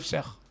Talif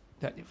Cheikh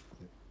jaajëf